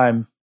period of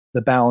time,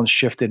 the balance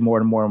shifted more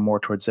and more and more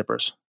towards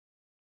zippers.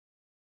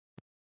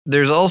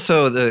 There's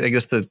also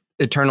the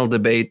eternal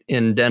debate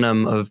in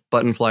denim of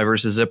button fly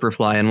versus zipper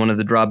fly, and one of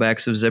the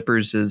drawbacks of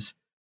zippers is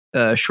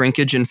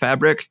shrinkage in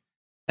fabric,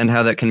 and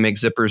how that can make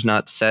zippers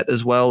not set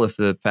as well if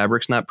the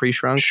fabric's not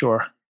pre-shrunk.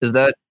 Sure. Is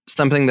that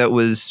something that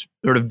was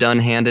sort of done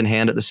hand in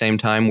hand at the same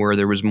time, where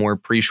there was more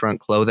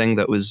pre-shrunk clothing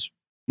that was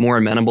more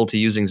amenable to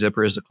using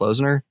zipper as a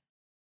closener?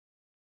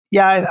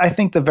 Yeah, I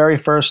think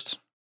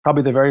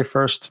probably the very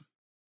first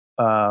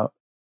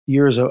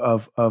years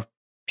of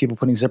people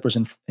putting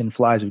zippers in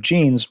flies of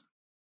jeans,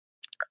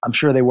 I'm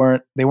sure they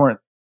weren't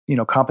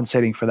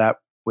compensating for that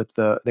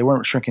they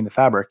weren't shrinking the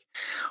fabric.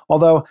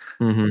 Although,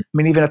 I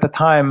mean, even at the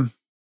time,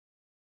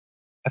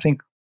 I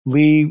think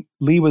Lee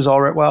was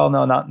all right. Well,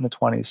 no, not in the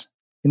 20s.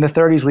 In the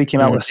 30s, Lee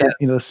came out with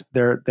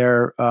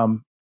their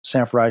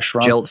Sanforized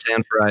shrunk. Gelt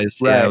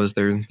Sanforized, right. Yeah,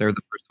 they're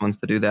the first ones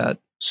to do that.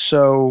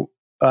 So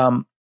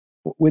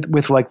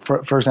with like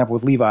for example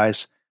with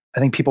Levi's, I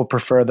think people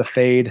prefer the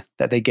fade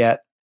that they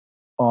get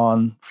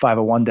on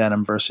 501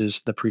 denim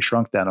versus the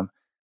pre-shrunk denim.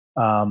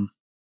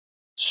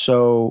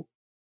 So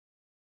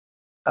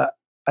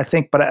I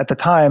think, but at the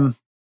time,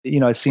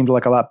 it seemed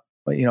like a lot,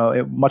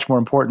 much more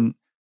important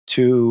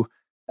to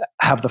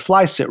have the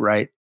fly sit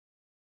right.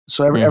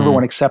 So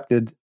everyone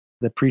accepted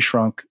the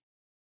pre-shrunk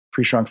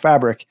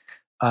fabric.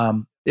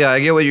 Yeah, I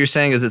get what you're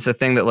saying. Is it's a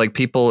thing that like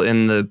people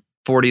in the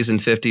 40s and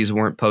 50s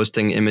weren't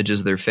posting images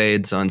of their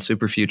fades on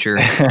Superfuture.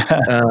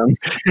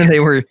 They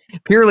were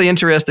purely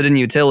interested in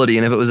utility,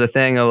 and if it was a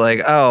thing of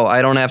like, oh,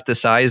 I don't have to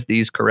size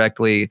these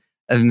correctly,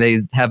 and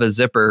they have a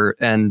zipper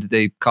and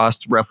they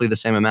cost roughly the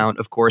same amount,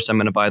 of course I'm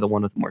going to buy the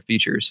one with more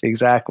features.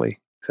 Exactly.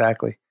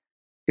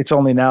 It's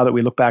only now that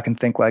we look back and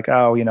think like,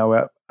 oh,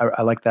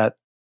 I like that.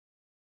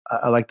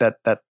 I like that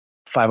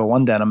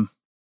 501 denim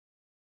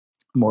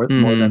more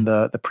than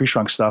the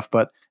pre-shrunk stuff.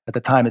 But at the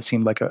time, it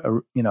seemed like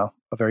a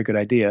very good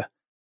idea.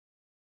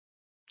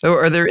 So,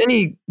 are there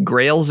any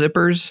Grail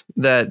zippers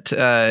that,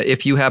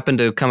 if you happen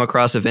to come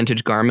across a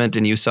vintage garment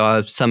and you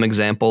saw some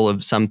example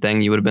of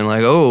something, you would have been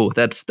like, "Oh,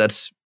 that's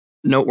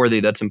noteworthy.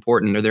 That's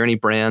important." Are there any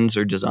brands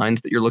or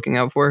designs that you're looking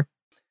out for?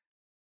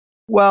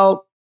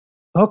 Well,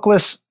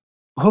 hookless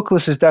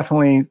is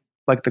definitely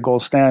like the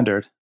gold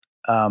standard.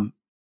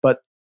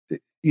 But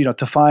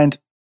to find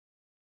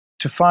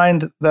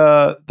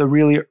the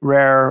really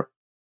rare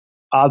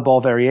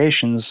oddball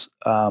variations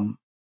from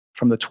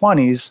the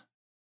 20s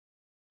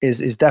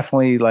is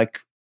definitely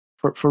like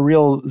for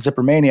real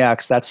zipper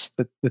maniacs, that's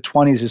the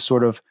 20s is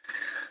sort of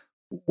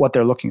what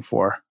they're looking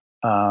for.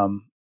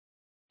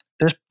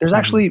 There's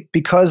actually,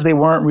 because they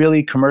weren't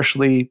really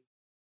commercially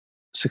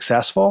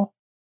successful,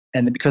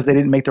 and because they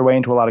didn't make their way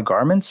into a lot of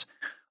garments,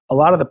 a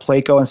lot of the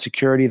Pleco and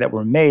Security that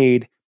were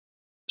made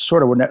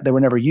they were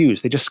never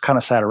used. They just kind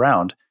of sat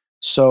around.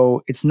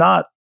 So it's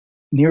not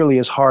nearly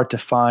as hard to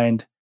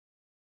find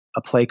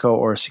a Pleco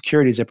or a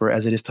Security zipper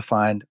as it is to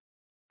find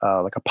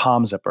like a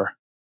Palm zipper.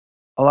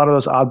 A lot of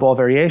those oddball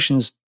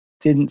variations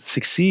didn't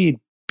succeed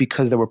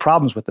because there were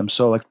problems with them.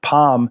 So like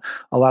Palm,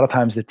 a lot of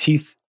times the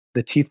teeth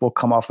will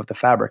come off of the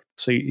fabric.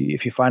 So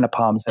if you find a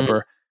Palm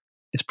zipper,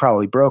 it's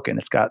probably broken.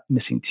 It's got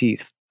missing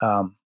teeth.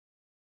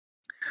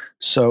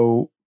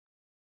 So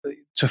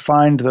to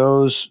find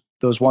those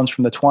ones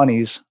from the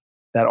 20s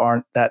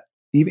that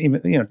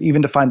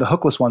even to find the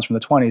hookless ones from the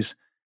 20s,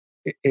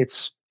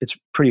 it's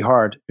pretty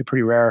hard,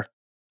 pretty rare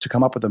to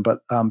come up with them.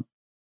 But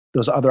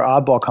those other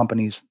oddball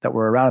companies that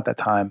were around at that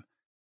time,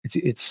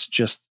 it's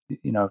just,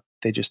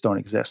 they just don't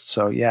exist.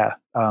 So yeah,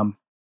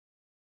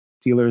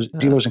 dealers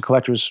and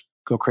collectors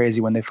go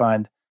crazy when they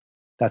find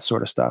that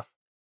sort of stuff.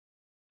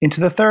 Into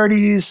the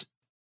 30s,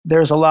 there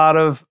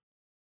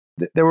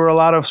were a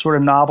lot of sort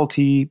of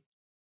novelty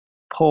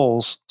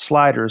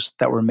sliders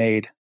that were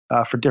made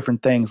for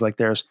different things. Like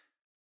there's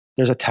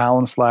a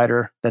Talon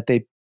slider that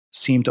they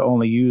seem to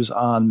only use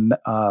on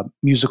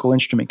musical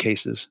instrument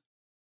cases.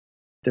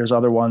 There's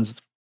other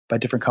ones by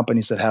different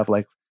companies that have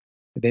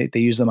they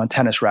use them on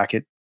tennis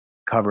racket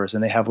covers,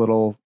 and they have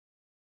little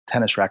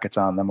tennis rackets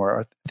on them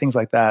or things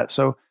like that.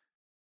 So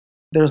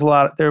there's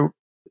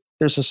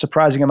a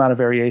surprising amount of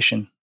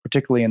variation,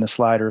 particularly in the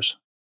sliders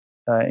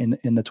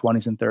in the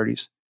 20s and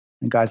 30s.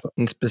 And guys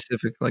in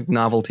specific, like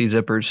novelty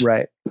zippers.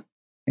 Right.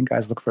 And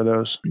guys look for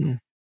those.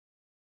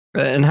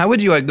 And how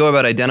would you go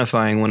about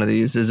identifying one of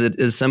these? Is it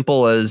as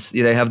simple as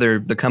they have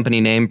the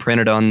company name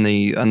printed on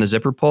the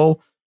zipper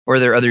pull, or are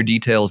there other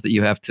details that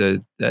you have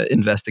to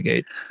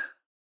investigate?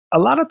 A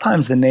lot of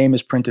times the name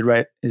is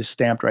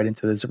stamped right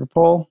into the zipper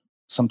pull,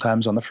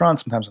 sometimes on the front,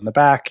 sometimes on the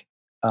back.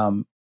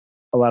 A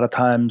lot of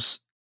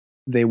times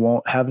they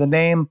won't have the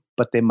name,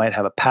 but they might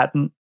have a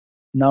patent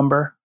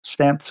number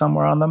stamped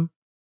somewhere on them.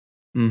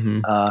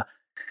 Mm-hmm.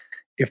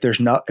 If there's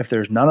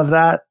none of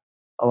that,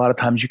 a lot of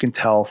times you can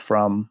tell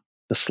from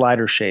the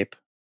slider shape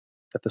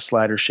that the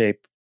slider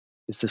shape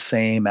is the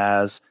same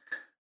as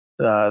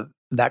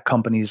that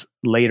company's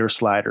later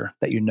slider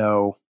that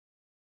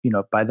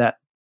by that.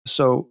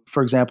 So,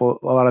 for example,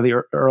 a lot of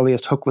the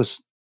earliest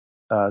hookless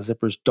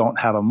zippers don't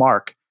have a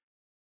mark,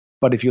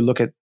 but if you look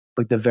at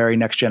like the very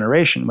next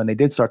generation, when they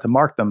did start to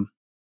mark them,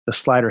 the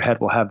slider head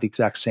will have the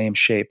exact same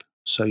shape,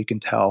 so you can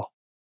tell.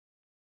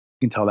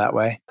 You can tell that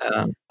way.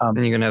 And you're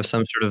going to have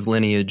some sort of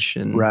lineage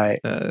and right,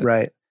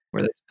 where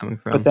that's coming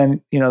from. But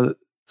then,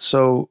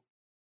 so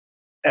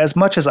as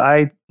much as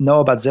I know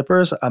about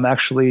zippers, I'm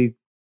actually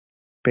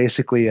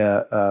basically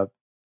a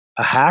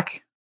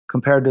hack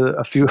compared to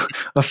a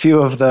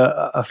few of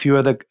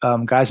the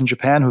guys in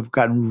Japan who've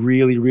gotten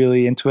really,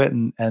 really into it.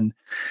 And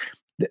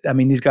I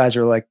mean, these guys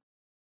are like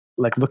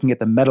looking at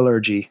the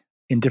metallurgy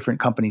in different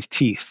companies'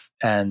 teeth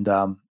and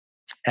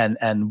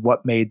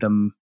what made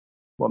them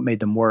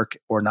work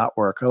or not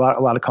work. A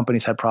lot of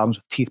companies had problems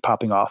with teeth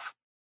popping off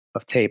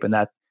of tape, and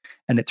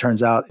it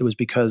turns out it was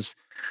because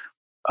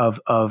of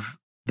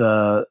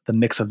the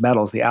mix of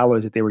metals, the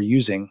alloys that they were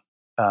using,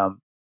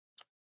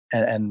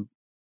 and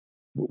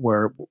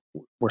were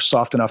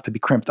soft enough to be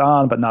crimped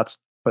on, but not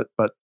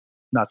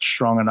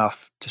strong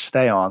enough to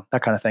stay on,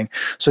 that kind of thing.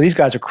 So these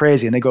guys are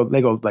crazy, and they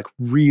go like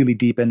really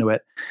deep into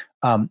it.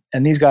 And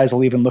these guys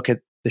will even look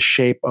at the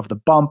shape of the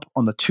bump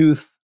on the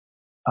tooth,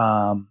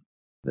 the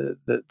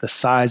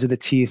size of the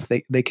teeth.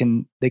 They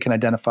can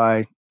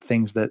identify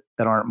things that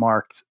aren't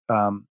marked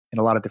in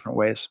a lot of different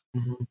ways.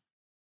 Mm-hmm.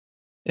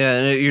 Yeah,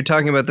 and you're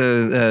talking about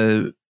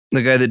the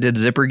guy that did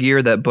Zipper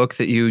Gear, that book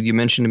that you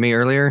mentioned to me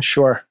earlier.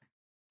 Sure.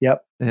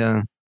 Yep.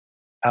 Yeah.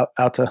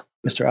 Mr.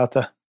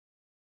 Auta.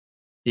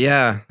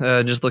 Yeah,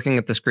 just looking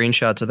at the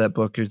screenshots of that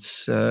book,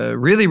 it's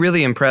really,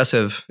 really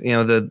impressive.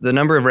 The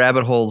number of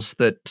rabbit holes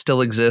that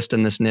still exist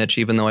in this niche,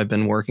 even though I've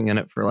been working in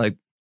it for like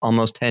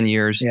almost 10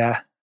 years. Yeah.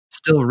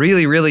 Still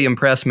really, really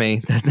impress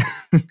me.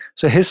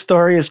 So his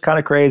story is kind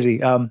of crazy.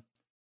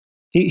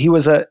 He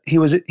was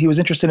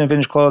interested in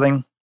vintage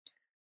clothing,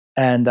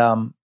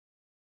 and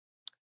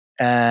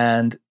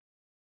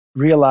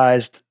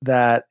realized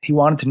that he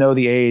wanted to know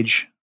the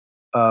age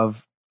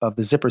of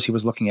the zippers he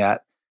was looking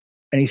at,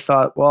 and he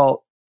thought,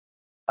 well,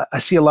 I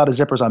see a lot of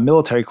zippers on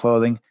military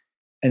clothing,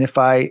 and if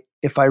I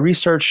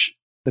research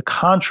the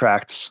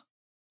contracts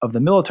of the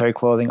military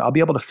clothing, I'll be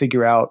able to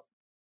figure out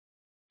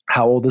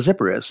how old the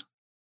zipper is.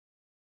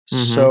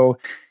 Mm-hmm. So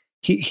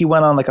he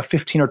went on like a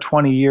 15 or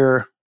 20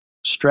 year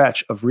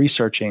stretch of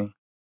researching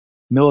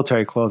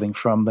military clothing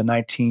from the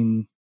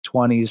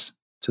 1920s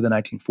to the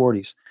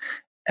 1940s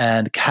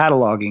and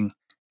cataloging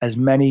as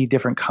many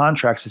different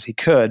contracts as he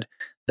could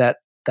that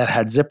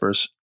had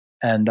zippers.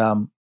 And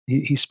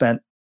he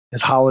spent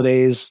his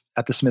holidays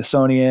at the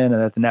Smithsonian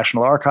and at the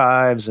National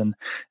Archives, and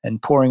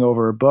poring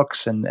over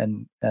books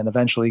and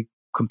eventually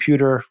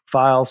computer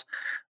files.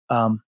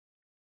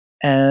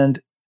 And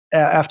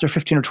after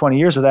 15 or 20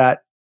 years of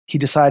that, he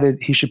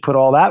decided he should put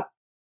all that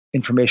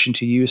information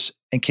to use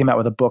and came out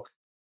with a book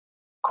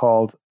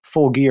called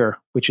Full Gear,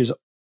 which is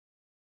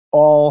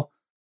all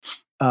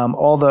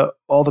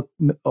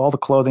the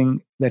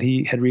clothing that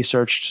he had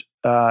researched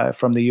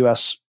from the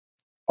U.S.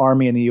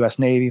 Army and the U.S.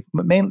 Navy,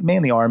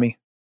 mainly Army,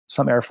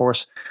 some Air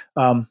Force,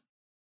 and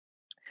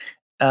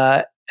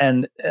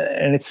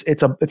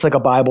it's like a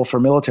Bible for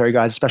military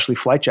guys, especially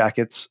flight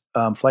jacket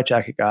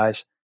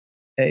guys.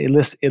 It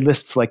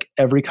lists like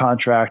every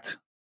contract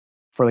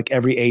for like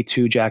every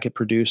A2 jacket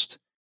produced.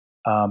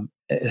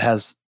 It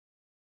has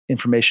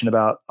information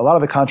about a lot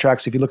of the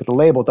contracts. If you look at the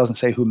label, it doesn't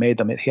say who made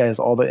them. It has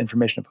all the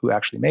information of who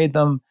actually made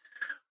them,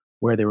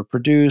 where they were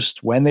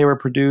produced, when they were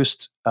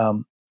produced.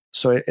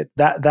 So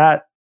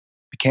that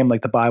became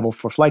like the Bible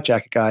for flight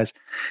jacket guys.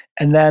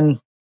 And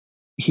then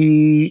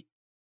he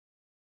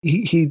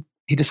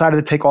decided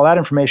to take all that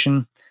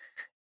information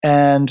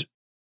and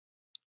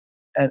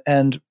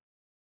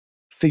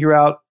figure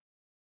out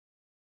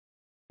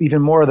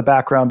even more of the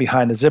background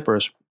behind the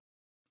zippers.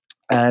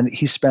 And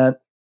he spent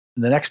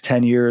the next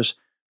 10 years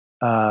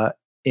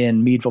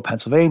in Meadville,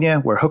 Pennsylvania,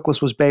 where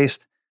Hookless was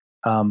based,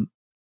 and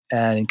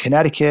in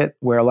Connecticut,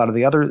 where a lot of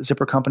the other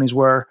zipper companies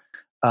were,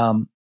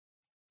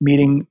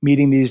 meeting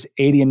these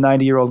 80 and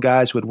 90-year-old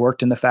guys who had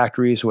worked in the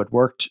factories, who had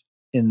worked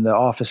in the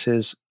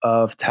offices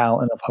of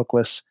talent of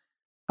Hookless,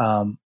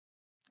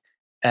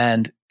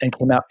 and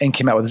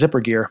came out with zipper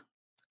gear,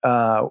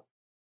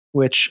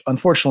 which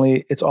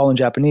unfortunately it's all in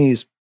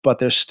Japanese, but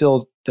there's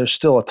still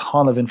a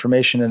ton of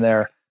information in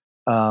there,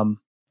 from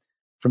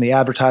the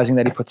advertising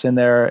that he puts in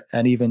there,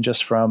 and even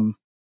just from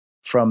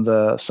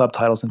the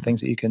subtitles and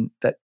things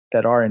that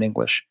are in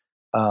English,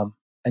 and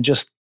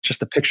just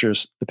the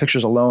pictures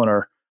alone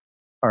are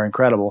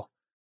incredible.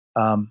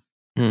 Of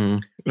the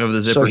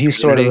zipper so he's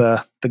community. sort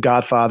of the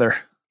godfather.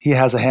 He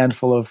has a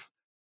handful of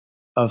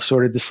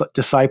sort of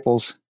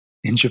disciples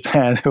in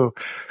Japan who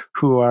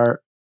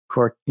are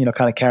kind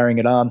of carrying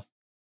it on.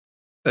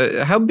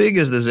 How big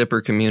is the zipper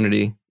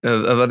community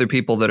of other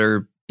people that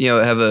are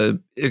have a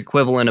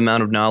equivalent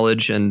amount of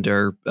knowledge and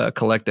are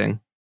collecting?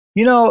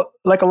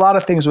 Like a lot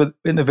of things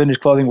in the vintage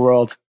clothing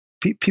world,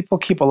 people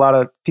keep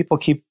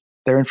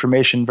their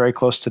information very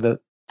close to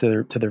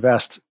their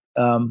vest.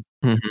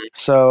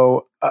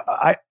 So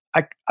I'm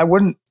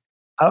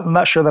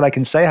not sure that I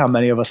can say how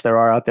many of us there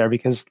are out there,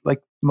 because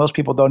like most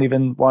people don't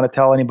even want to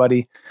tell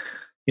anybody,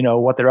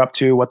 what they're up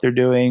to, what they're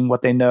doing,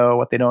 what they know,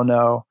 what they don't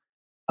know.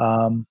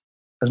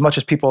 As much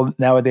as people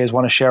nowadays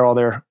want to share all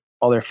their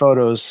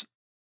photos,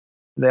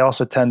 they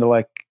also tend to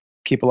like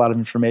keep a lot of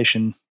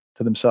information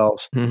to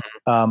themselves.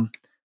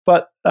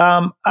 But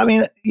I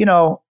mean,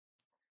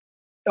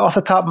 off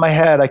the top of my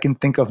head, I can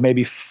think of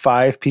maybe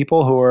 5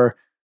 people who are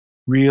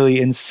really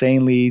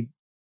insanely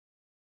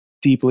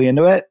deeply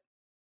into it.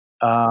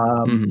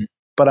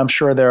 But I'm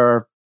sure there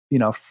are,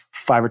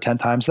 5 or 10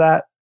 times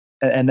that.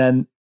 And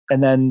then,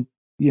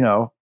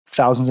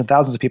 thousands and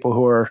thousands of people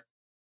who are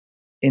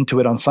into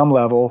it on some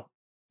level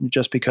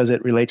just because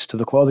it relates to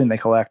the clothing they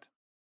collect.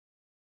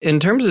 In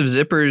terms of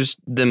zippers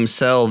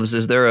themselves,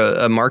 is there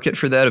a market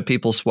for that, of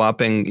people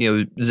swapping,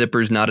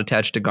 zippers not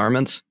attached to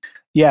garments?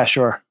 Yeah,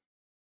 sure.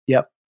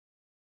 Yep.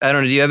 I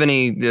don't know. Do you have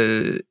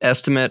any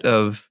estimate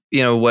of,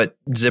 what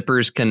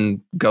zippers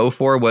can go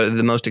for? What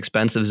the most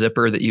expensive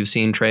zipper that you've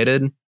seen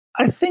traded?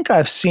 I think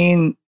I've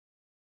seen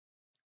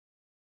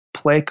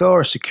Pleco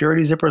or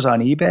security zippers on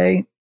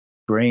eBay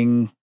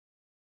bring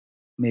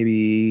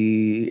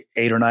maybe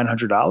 $800 or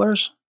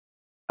 $900.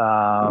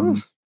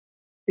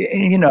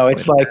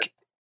 It's like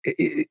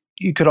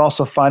you could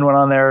also find one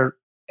on there,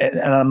 and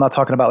I'm not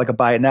talking about like a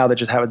buy it now that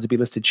just happens to be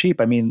listed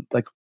cheap. I mean,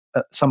 like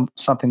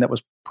something that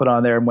was put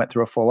on there and went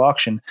through a full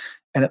auction,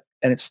 and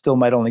it still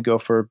might only go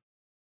for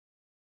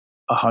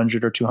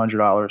 $100 or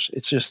 $200.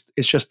 It's just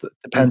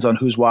depends on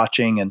who's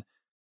watching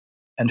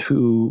and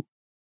who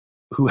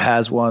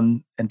has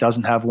one and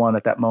doesn't have one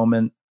at that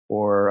moment,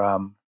 or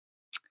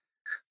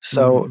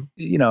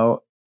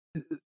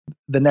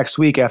the next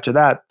week after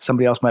that,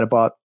 somebody else might have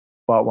bought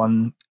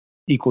one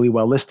equally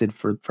well listed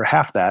for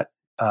half that.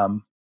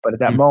 But at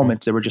that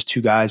moment, there were just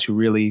 2 guys who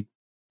really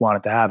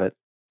wanted to have it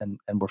and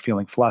were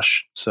feeling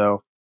flush.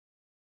 So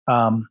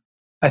I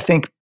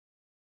think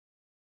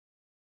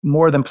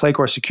more than Pleco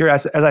or security,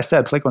 as I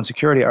said, Pleco and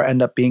security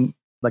end up being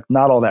like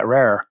not all that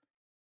rare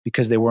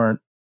because they weren't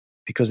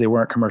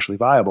commercially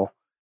viable.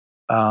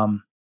 But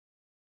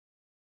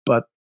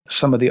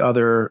some of the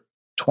other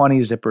 20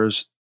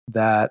 zippers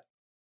that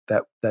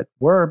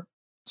were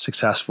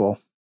successful,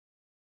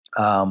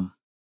 and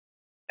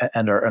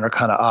are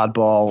kind of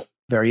oddball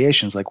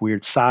variations, like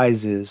weird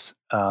sizes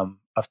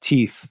of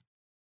teeth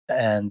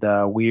and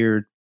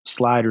weird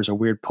sliders or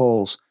weird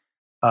pulls.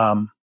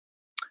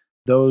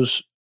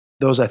 Those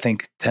I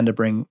think tend to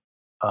bring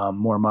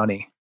more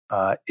money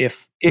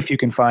if you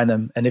can find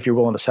them and if you're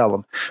willing to sell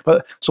them.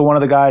 But so one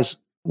of the guys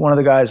one of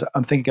the guys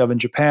I'm thinking of in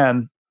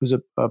Japan, who's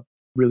a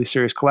really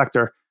serious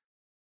collector,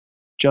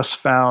 just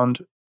found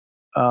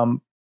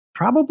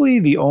probably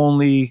the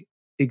only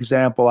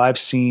example I've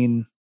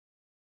seen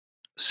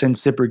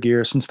since Zipper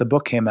Gear, since the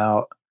book came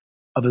out,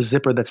 of a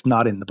zipper that's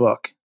not in the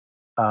book.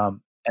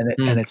 And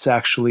it's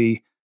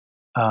actually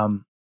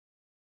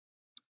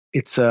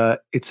it's a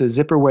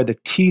zipper where the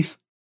teeth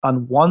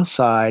on one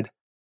side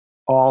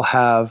all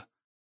have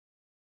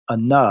a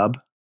nub,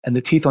 and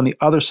the teeth on the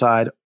other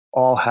side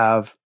all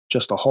have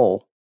just a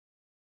hole.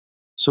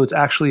 So it's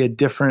actually a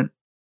different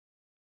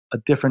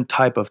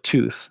type of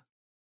tooth.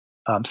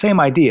 Same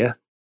idea,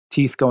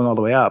 teeth going all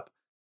the way up,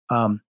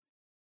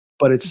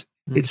 but it's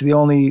the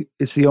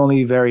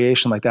only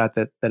variation like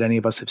that any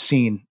of us have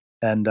seen.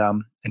 And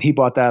he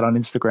bought that on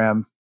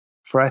Instagram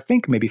for, I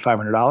think, maybe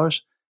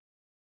 $500,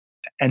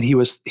 and he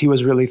was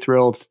really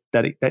thrilled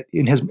that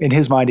in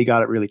his mind he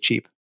got it really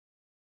cheap.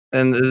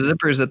 And the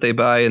zippers that they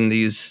buy in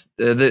these,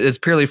 it's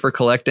purely for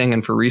collecting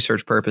and for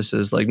research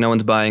purposes. Like, no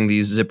one's buying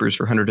these zippers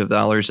for hundreds of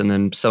dollars and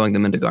then sewing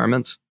them into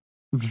garments.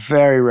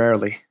 Very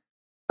rarely.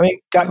 I mean,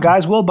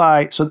 guys will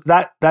buy. So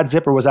that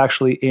zipper was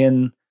actually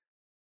in,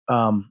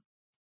 not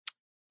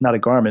a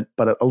garment,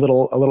 but a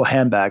little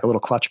handbag, a little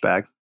clutch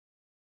bag.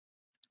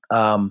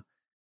 But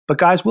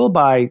guys will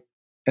buy,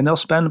 and they'll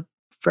spend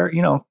pretty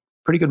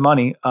good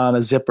money on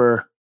a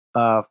zipper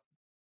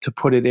to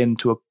put it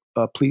into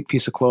a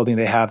piece of clothing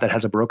they have that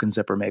has a broken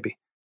zipper, maybe.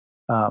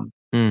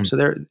 So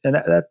there, and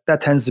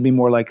that tends to be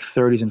more like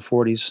 30s and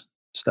 40s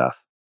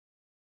stuff.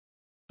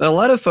 A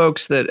lot of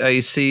folks that I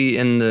see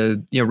in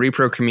the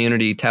repro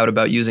community tout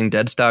about using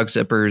dead stock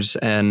zippers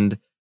and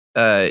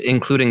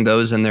including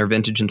those in their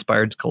vintage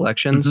inspired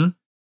collections.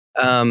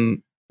 Mm-hmm.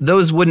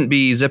 Those wouldn't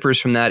be zippers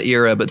from that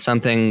era, but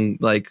something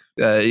like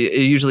you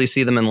usually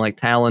see them in like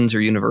Talons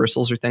or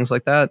Universals or things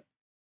like that.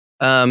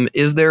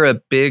 Is there a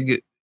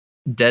big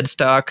dead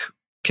stock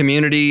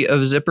community of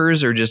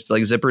zippers, or just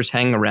like zippers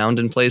hang around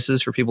in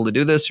places for people to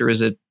do this, or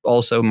is it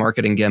also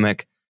marketing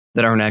gimmick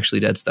that aren't actually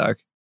dead stock?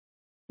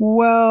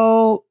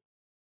 Well,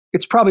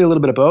 it's probably a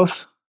little bit of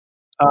both.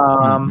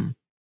 I mean,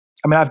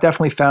 I've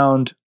definitely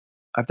found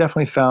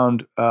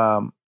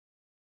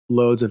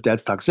loads of dead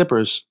stock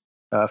zippers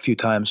a few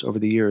times over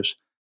the years,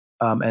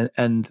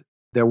 and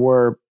there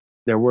were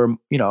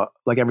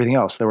like everything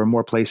else, there were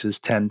more places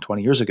 10,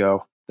 20 years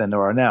ago than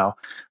there are now.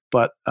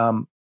 But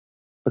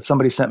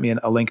somebody sent me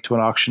a link to an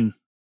auction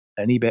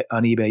on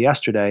eBay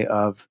yesterday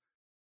of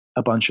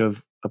a bunch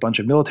of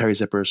military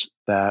zippers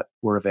that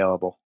were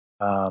available.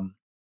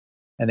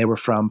 And they were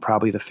from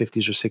probably the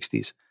 50s or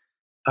 60s.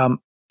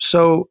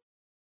 So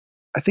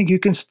I think you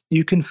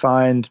can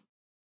find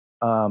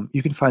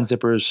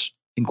zippers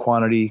in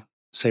quantity,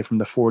 say from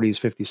the 40s,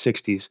 50s,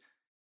 60s.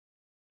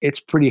 It's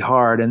pretty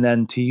hard, and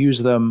then to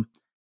use them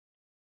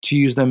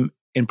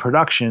in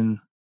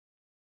production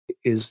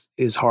is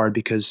hard,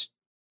 because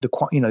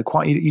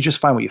you just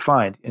find what you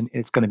find, and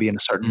it's going to be in a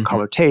certain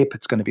color tape.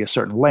 It's going to be a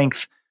certain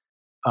length.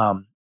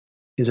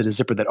 Is it a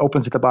zipper that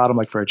opens at the bottom,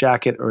 like for a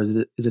jacket, or is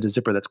it a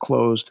zipper that's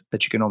closed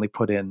that you can only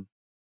put in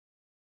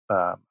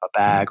a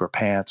bag or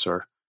pants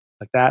or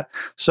like that?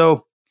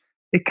 So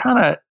it kind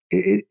of,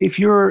 if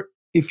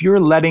you're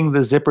letting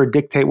the zipper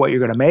dictate what you're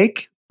going to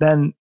make,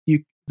 then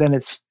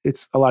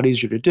it's a lot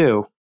easier to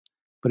do.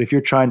 But if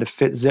you're trying to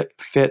fit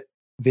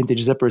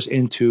vintage zippers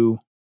into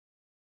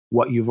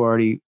what you've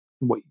already,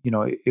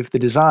 if the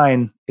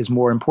design is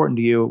more important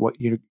to you, what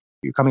you're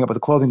coming up with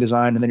a clothing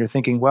design, and then you're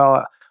thinking,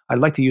 well, I'd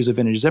like to use a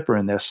vintage zipper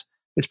in this,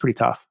 it's pretty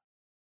tough.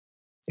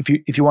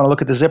 If you want to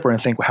look at the zipper and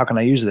think, well, how can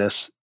I use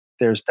this?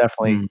 There's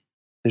definitely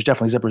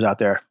zippers out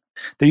there.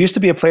 There used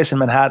to be a place in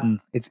Manhattan.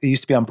 It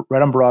used to be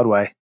right on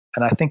Broadway,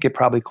 and I think it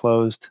probably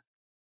closed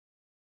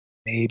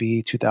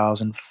maybe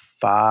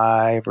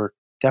 2005 or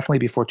definitely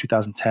before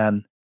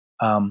 2010.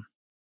 And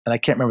I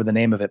can't remember the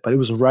name of it, but it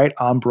was right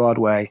on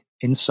Broadway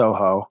in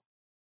Soho,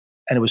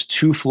 and it was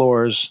 2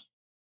 floors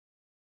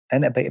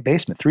and a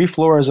basement, 3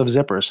 floors of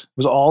zippers. It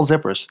was all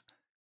zippers.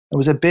 It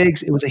was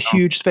a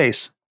huge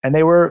space, and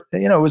they were,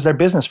 it was their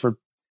business for,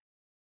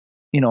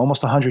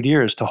 almost 100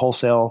 years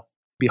to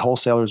be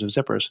wholesalers of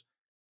zippers.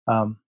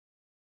 And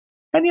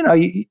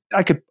I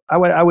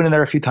went in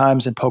there a few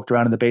times and poked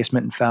around in the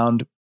basement and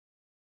found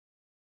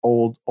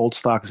old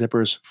stock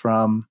zippers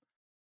from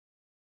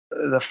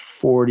the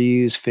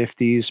 40s,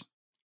 50s,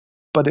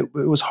 but it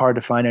was hard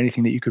to find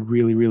anything that you could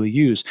really, really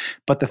use.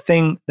 But the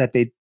thing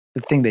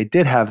they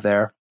did have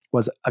there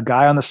was a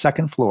guy on the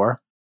second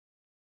floor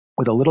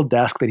with a little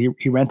desk that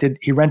he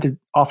rented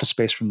office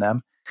space from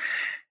them,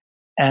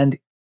 and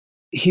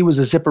he was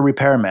a zipper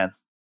repairman,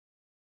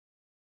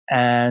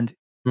 and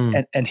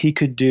he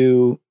could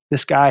do.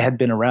 This guy had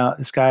been around.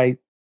 This guy,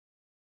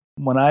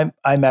 when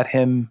I met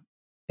him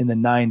in the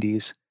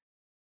 90s,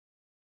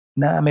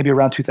 maybe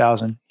around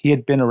 2000, he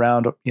had been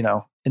around,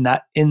 in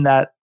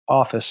that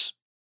office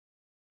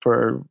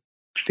for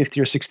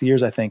 50 or 60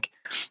 years, I think,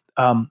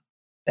 and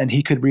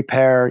he could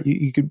repair.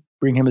 You could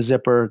bring him a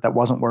zipper that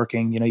wasn't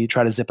working. You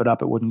try to zip it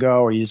up, it wouldn't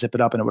go, or you zip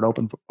it up and it would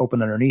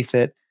open underneath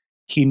it.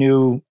 He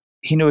knew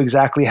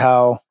exactly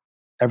how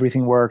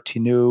everything worked. He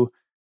knew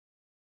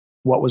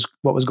what was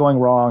going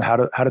wrong, how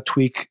to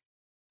tweak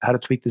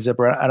the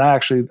zipper. And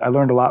I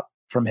learned a lot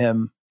from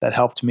him that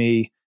helped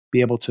me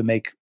be able to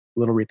make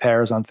little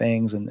repairs on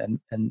things and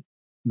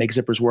make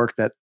zippers work.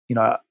 That,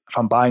 if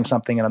I'm buying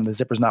something and the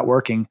zipper's not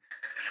working,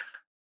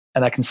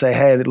 and I can say,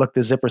 hey, look,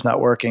 the zipper's not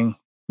working,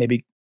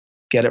 maybe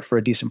get it for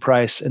a decent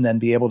price, and then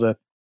be able to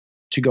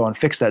go and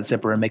fix that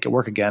zipper and make it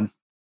work again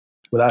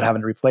without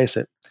having to replace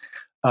it.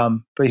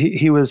 But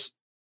he was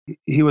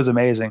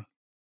amazing.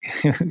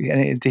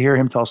 And to hear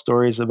him tell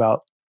stories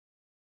about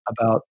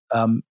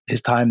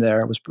his time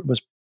there was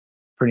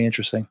pretty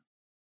interesting.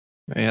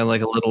 Yeah,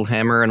 like a little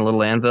hammer and a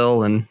little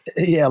anvil, and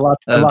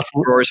lots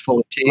of drawers full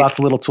of teeth. Lots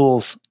of little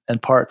tools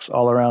and parts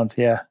all around.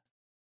 Yeah.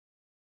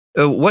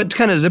 What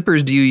kind of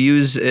zippers do you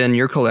use in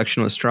your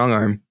collection with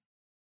Strongarm?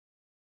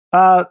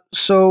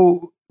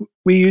 So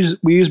we use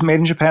made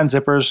in Japan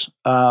zippers.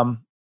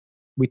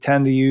 We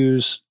tend to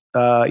use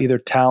either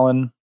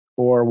Talon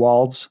or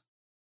Walds,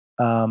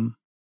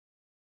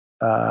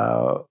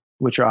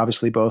 which are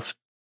obviously both,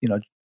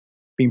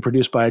 being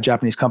produced by a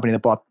Japanese company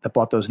that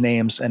bought those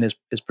names and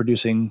is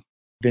producing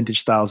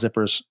vintage style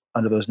zippers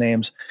under those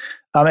names.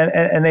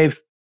 And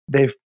they've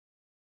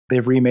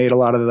remade a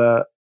lot of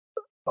the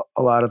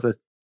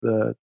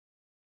 20s,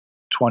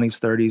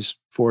 30s,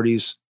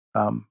 40s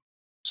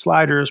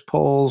sliders,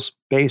 pulls,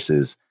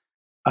 bases.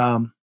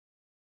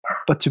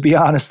 But to be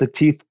honest,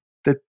 the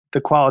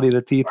quality of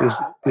the teeth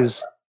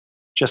is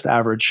just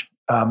average.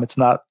 It's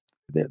not.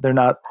 They're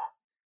not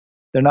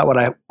what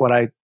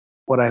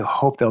I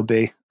hope they'll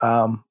be.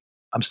 I'm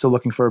still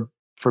looking for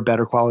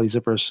better quality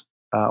zippers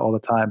all the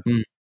time.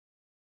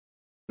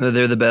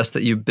 They're the best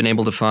that you've been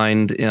able to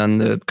find in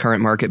the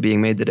current market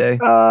being made today?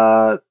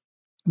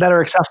 That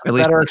are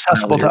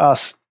accessible to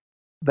us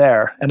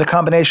there. And the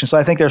combination. So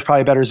I think there's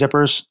probably better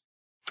zippers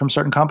from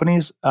certain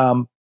companies,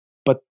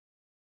 but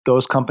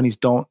those companies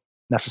don't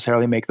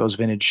necessarily make those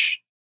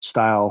vintage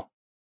style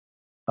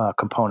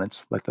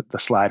components like the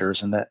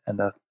sliders and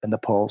the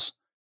pulls.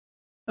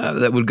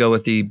 That would go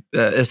with the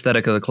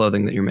aesthetic of the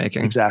clothing that you're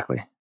making.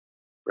 Exactly.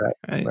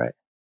 Right.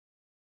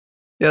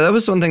 Yeah, that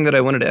was one thing that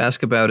I wanted to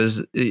ask about.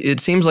 Is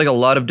it seems like a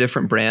lot of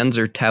different brands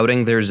are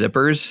touting their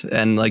zippers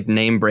and like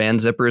name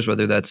brand zippers,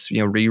 whether that's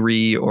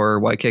Riri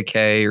or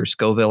YKK or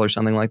Scoville or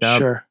something like that.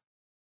 Sure.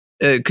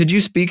 Could you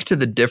speak to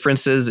the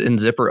differences in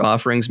zipper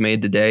offerings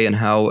made today and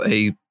how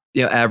a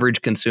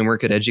average consumer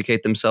could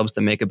educate themselves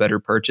to make a better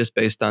purchase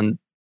based on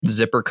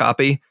zipper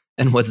copy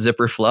and what's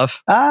zipper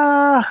fluff?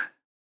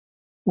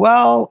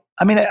 Well,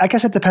 I mean, I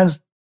guess it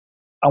depends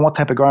on what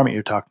type of garment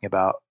you're talking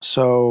about.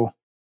 So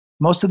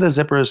most of the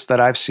zippers that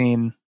I've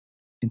seen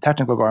in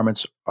technical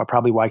garments are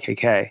probably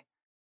YKK,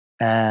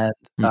 and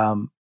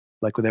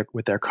like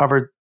with their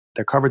covered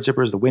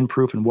zippers, the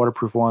windproof and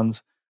waterproof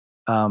ones.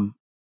 I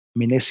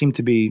mean, they seem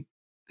to be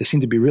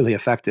really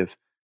effective.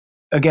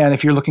 Again,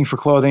 if you're looking for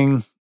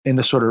clothing in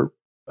the sort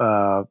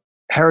of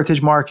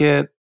heritage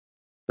market,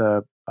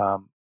 the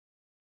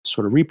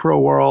sort of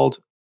repro world,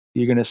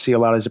 you're going to see a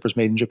lot of zippers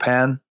made in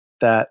Japan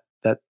that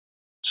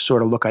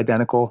sort of look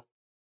identical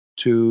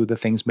to the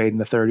things made in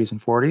the 30s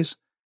and 40s.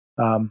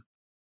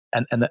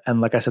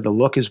 And like I said, the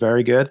look is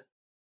very good.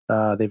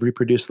 They've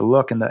reproduced the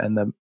look and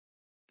the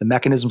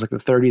mechanisms, like the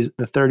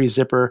 30s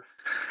zipper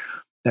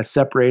that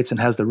separates and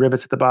has the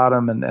rivets at the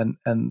bottom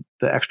and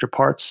the extra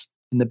parts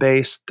in the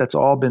base. That's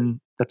all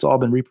been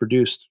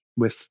reproduced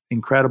with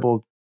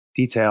incredible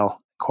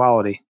detail,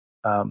 quality.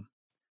 But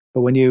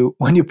when you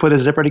put a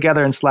zipper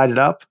together and slide it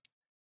up,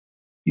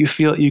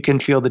 you can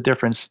feel the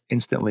difference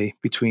instantly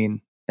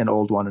between an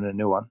old one and a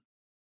new one.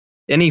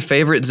 Any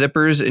favorite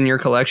zippers in your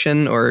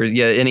collection, or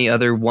any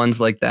other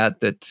ones like that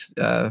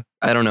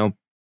I don't know,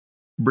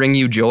 bring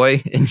you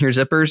joy in your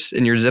zippers,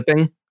 in your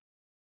zipping?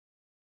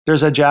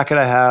 There's a jacket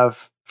I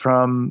have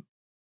from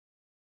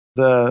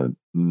the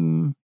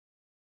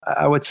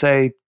I would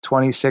say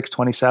 26,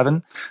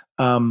 27.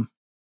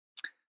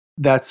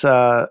 That's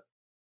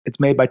it's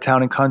made by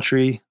Town and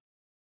Country,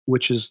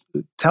 which is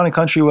Town and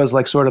Country was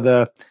like sort of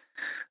the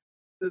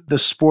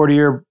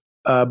sportier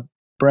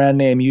brand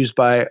name used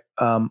by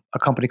a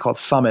company called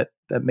Summit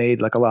that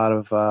made like a lot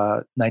of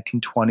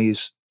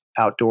 1920s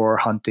outdoor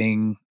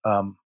hunting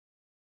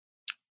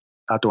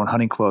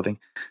clothing.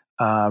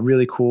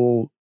 Really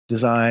cool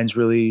designs,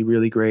 really,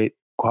 really great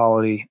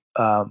quality.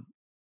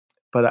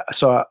 But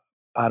so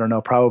I don't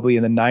know, probably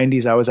in the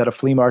 90s, I was at a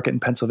flea market in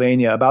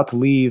Pennsylvania about to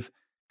leave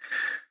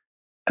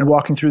and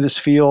walking through this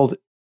field,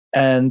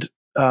 and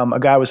a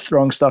guy was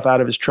throwing stuff out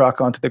of his truck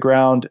onto the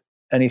ground,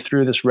 and he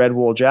threw this red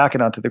wool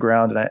jacket onto the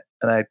ground, and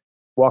I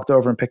walked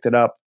over and picked it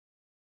up,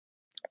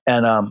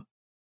 and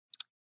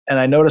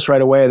I noticed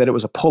right away that it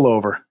was a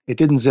pullover. It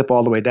didn't zip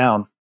all the way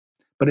down,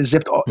 but it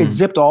zipped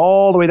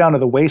all the way down to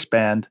the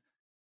waistband,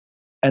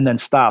 and then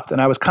stopped.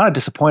 And I was kind of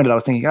disappointed. I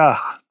was thinking,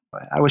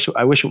 I wish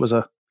it was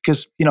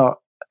because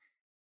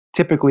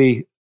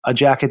typically a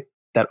jacket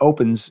that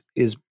opens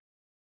is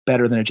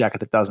better than a jacket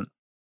that doesn't.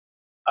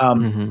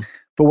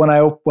 But when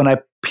I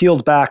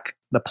peeled back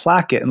the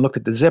placket and looked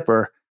at the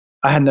zipper,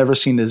 I had never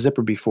seen the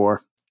zipper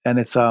before, and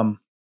it's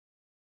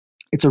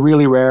it's a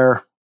really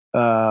rare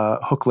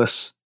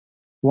hookless,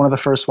 one of the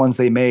first ones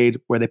they made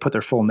where they put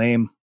their full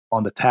name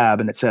on the tab,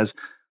 and it says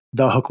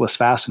the hookless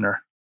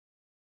fastener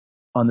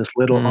on this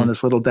little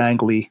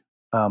dangly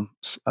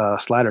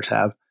slider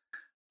tab.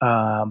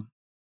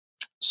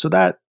 So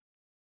that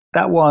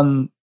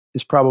one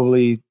is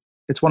probably,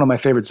 it's one of my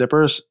favorite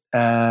zippers,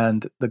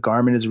 and the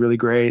garment is really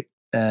great,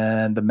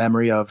 and the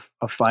memory of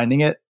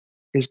finding it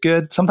is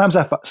good. Sometimes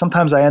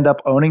I end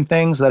up owning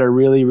things that are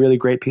really, really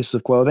great pieces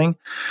of clothing,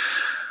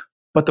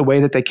 but the way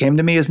that they came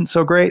to me isn't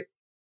so great.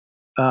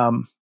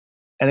 And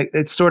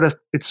it sort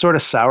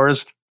of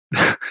sours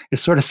it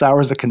sort of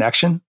sours the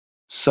connection.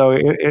 So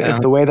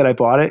if the way that I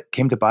bought it,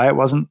 came to buy it,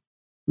 wasn't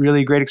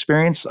really a great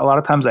experience, a lot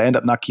of times I end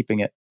up not keeping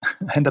it.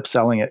 I end up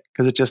selling it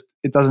because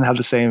it doesn't have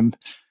the same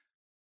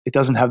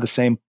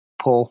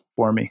pull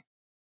for me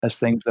as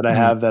things that I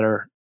have that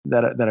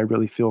I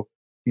really feel,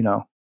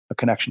 a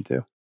connection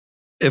to.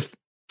 If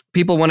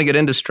people want to get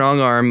into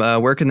Strong Arm,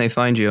 where can they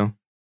find you?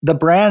 The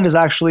brand is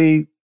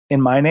actually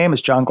in my name.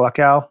 It's John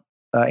Gluckow,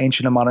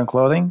 Ancient and Modern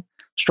Clothing.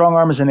 Strong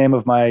Arm is the name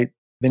of my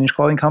vintage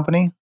clothing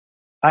company.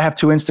 I have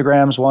two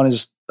Instagrams. One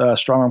is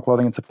Strong Arm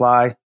Clothing and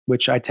Supply,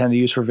 which I tend to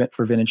use for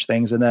vintage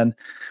things, and then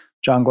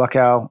John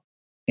Gluckow,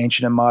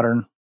 Ancient and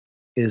Modern,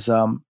 is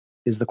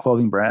the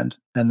clothing brand.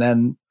 And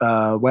then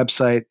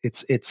website,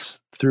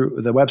 it's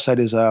through the website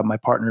is my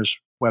partner's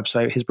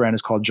website. His brand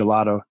is called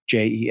Gelado,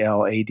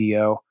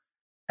 Jelado,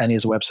 and he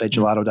has a website,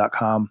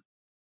 gelado.com,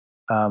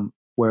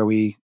 where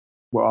we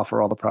will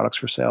offer all the products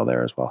for sale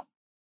there as well.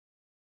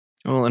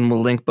 Well, and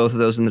we'll link both of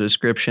those in the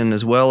description,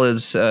 as well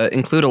as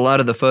include a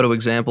lot of the photo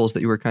examples that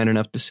you were kind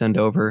enough to send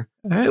over.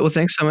 All right. Well,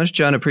 thanks so much,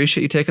 John.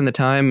 Appreciate you taking the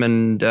time,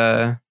 and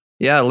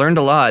learned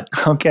a lot.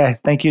 Okay.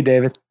 Thank you,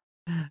 David.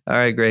 All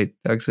right. Great.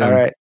 Talk soon. All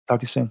right. Talk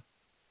to you soon.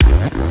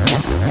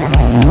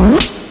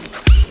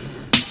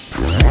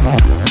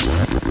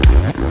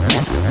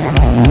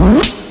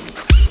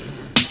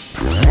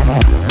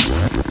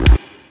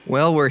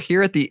 Well, we're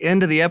here at the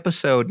end of the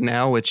episode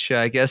now, which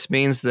I guess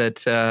means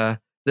that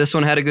this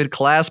one had a good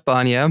clasp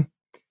on you.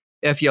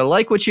 If you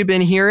like what you've been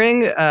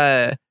hearing,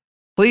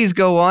 please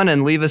go on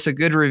and leave us a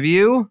good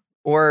review,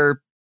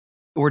 or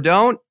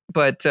don't.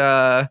 But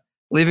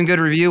leaving a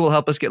good review will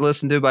help us get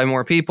listened to by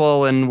more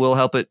people, and will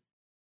help it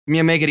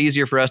make it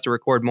easier for us to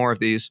record more of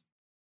these.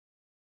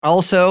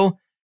 Also,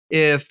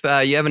 if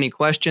you have any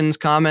questions,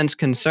 comments,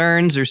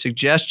 concerns, or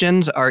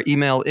suggestions, our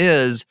email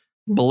is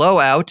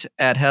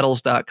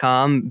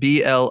blowout@heddles.com,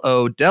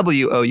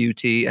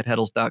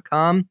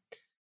 BLOWOUT@heddles.com.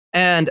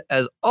 And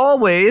as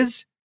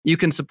always, you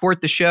can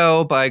support the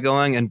show by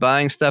going and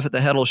buying stuff at the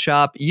Heddle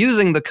shop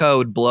using the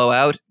code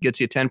BLOWOUT.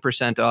 Gets you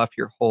 10% off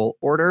your whole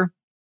order.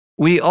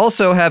 We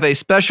also have a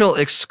special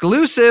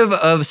exclusive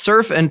of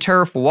Surf and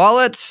Turf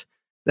wallets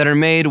that are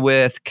made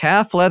with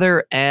calf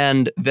leather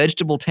and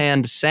vegetable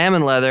tanned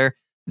salmon leather.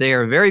 They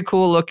are very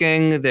cool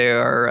looking. They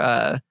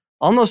are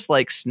almost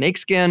like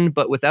snakeskin,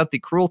 but without the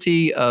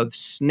cruelty of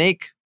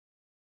snake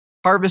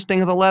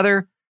harvesting of the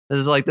leather.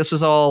 This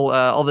was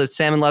all the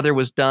salmon leather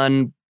was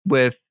done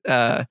with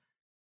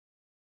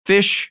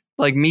fish,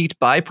 like meat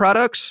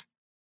byproducts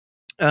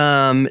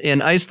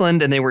in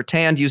Iceland, and they were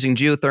tanned using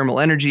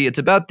geothermal energy. It's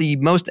about the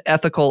most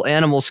ethical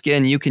animal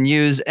skin you can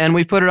use, and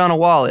we put it on a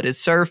wallet. It's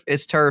surf,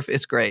 it's turf,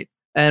 it's great.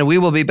 And we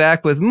will be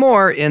back with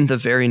more in the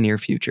very near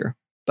future.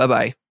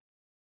 Bye-bye.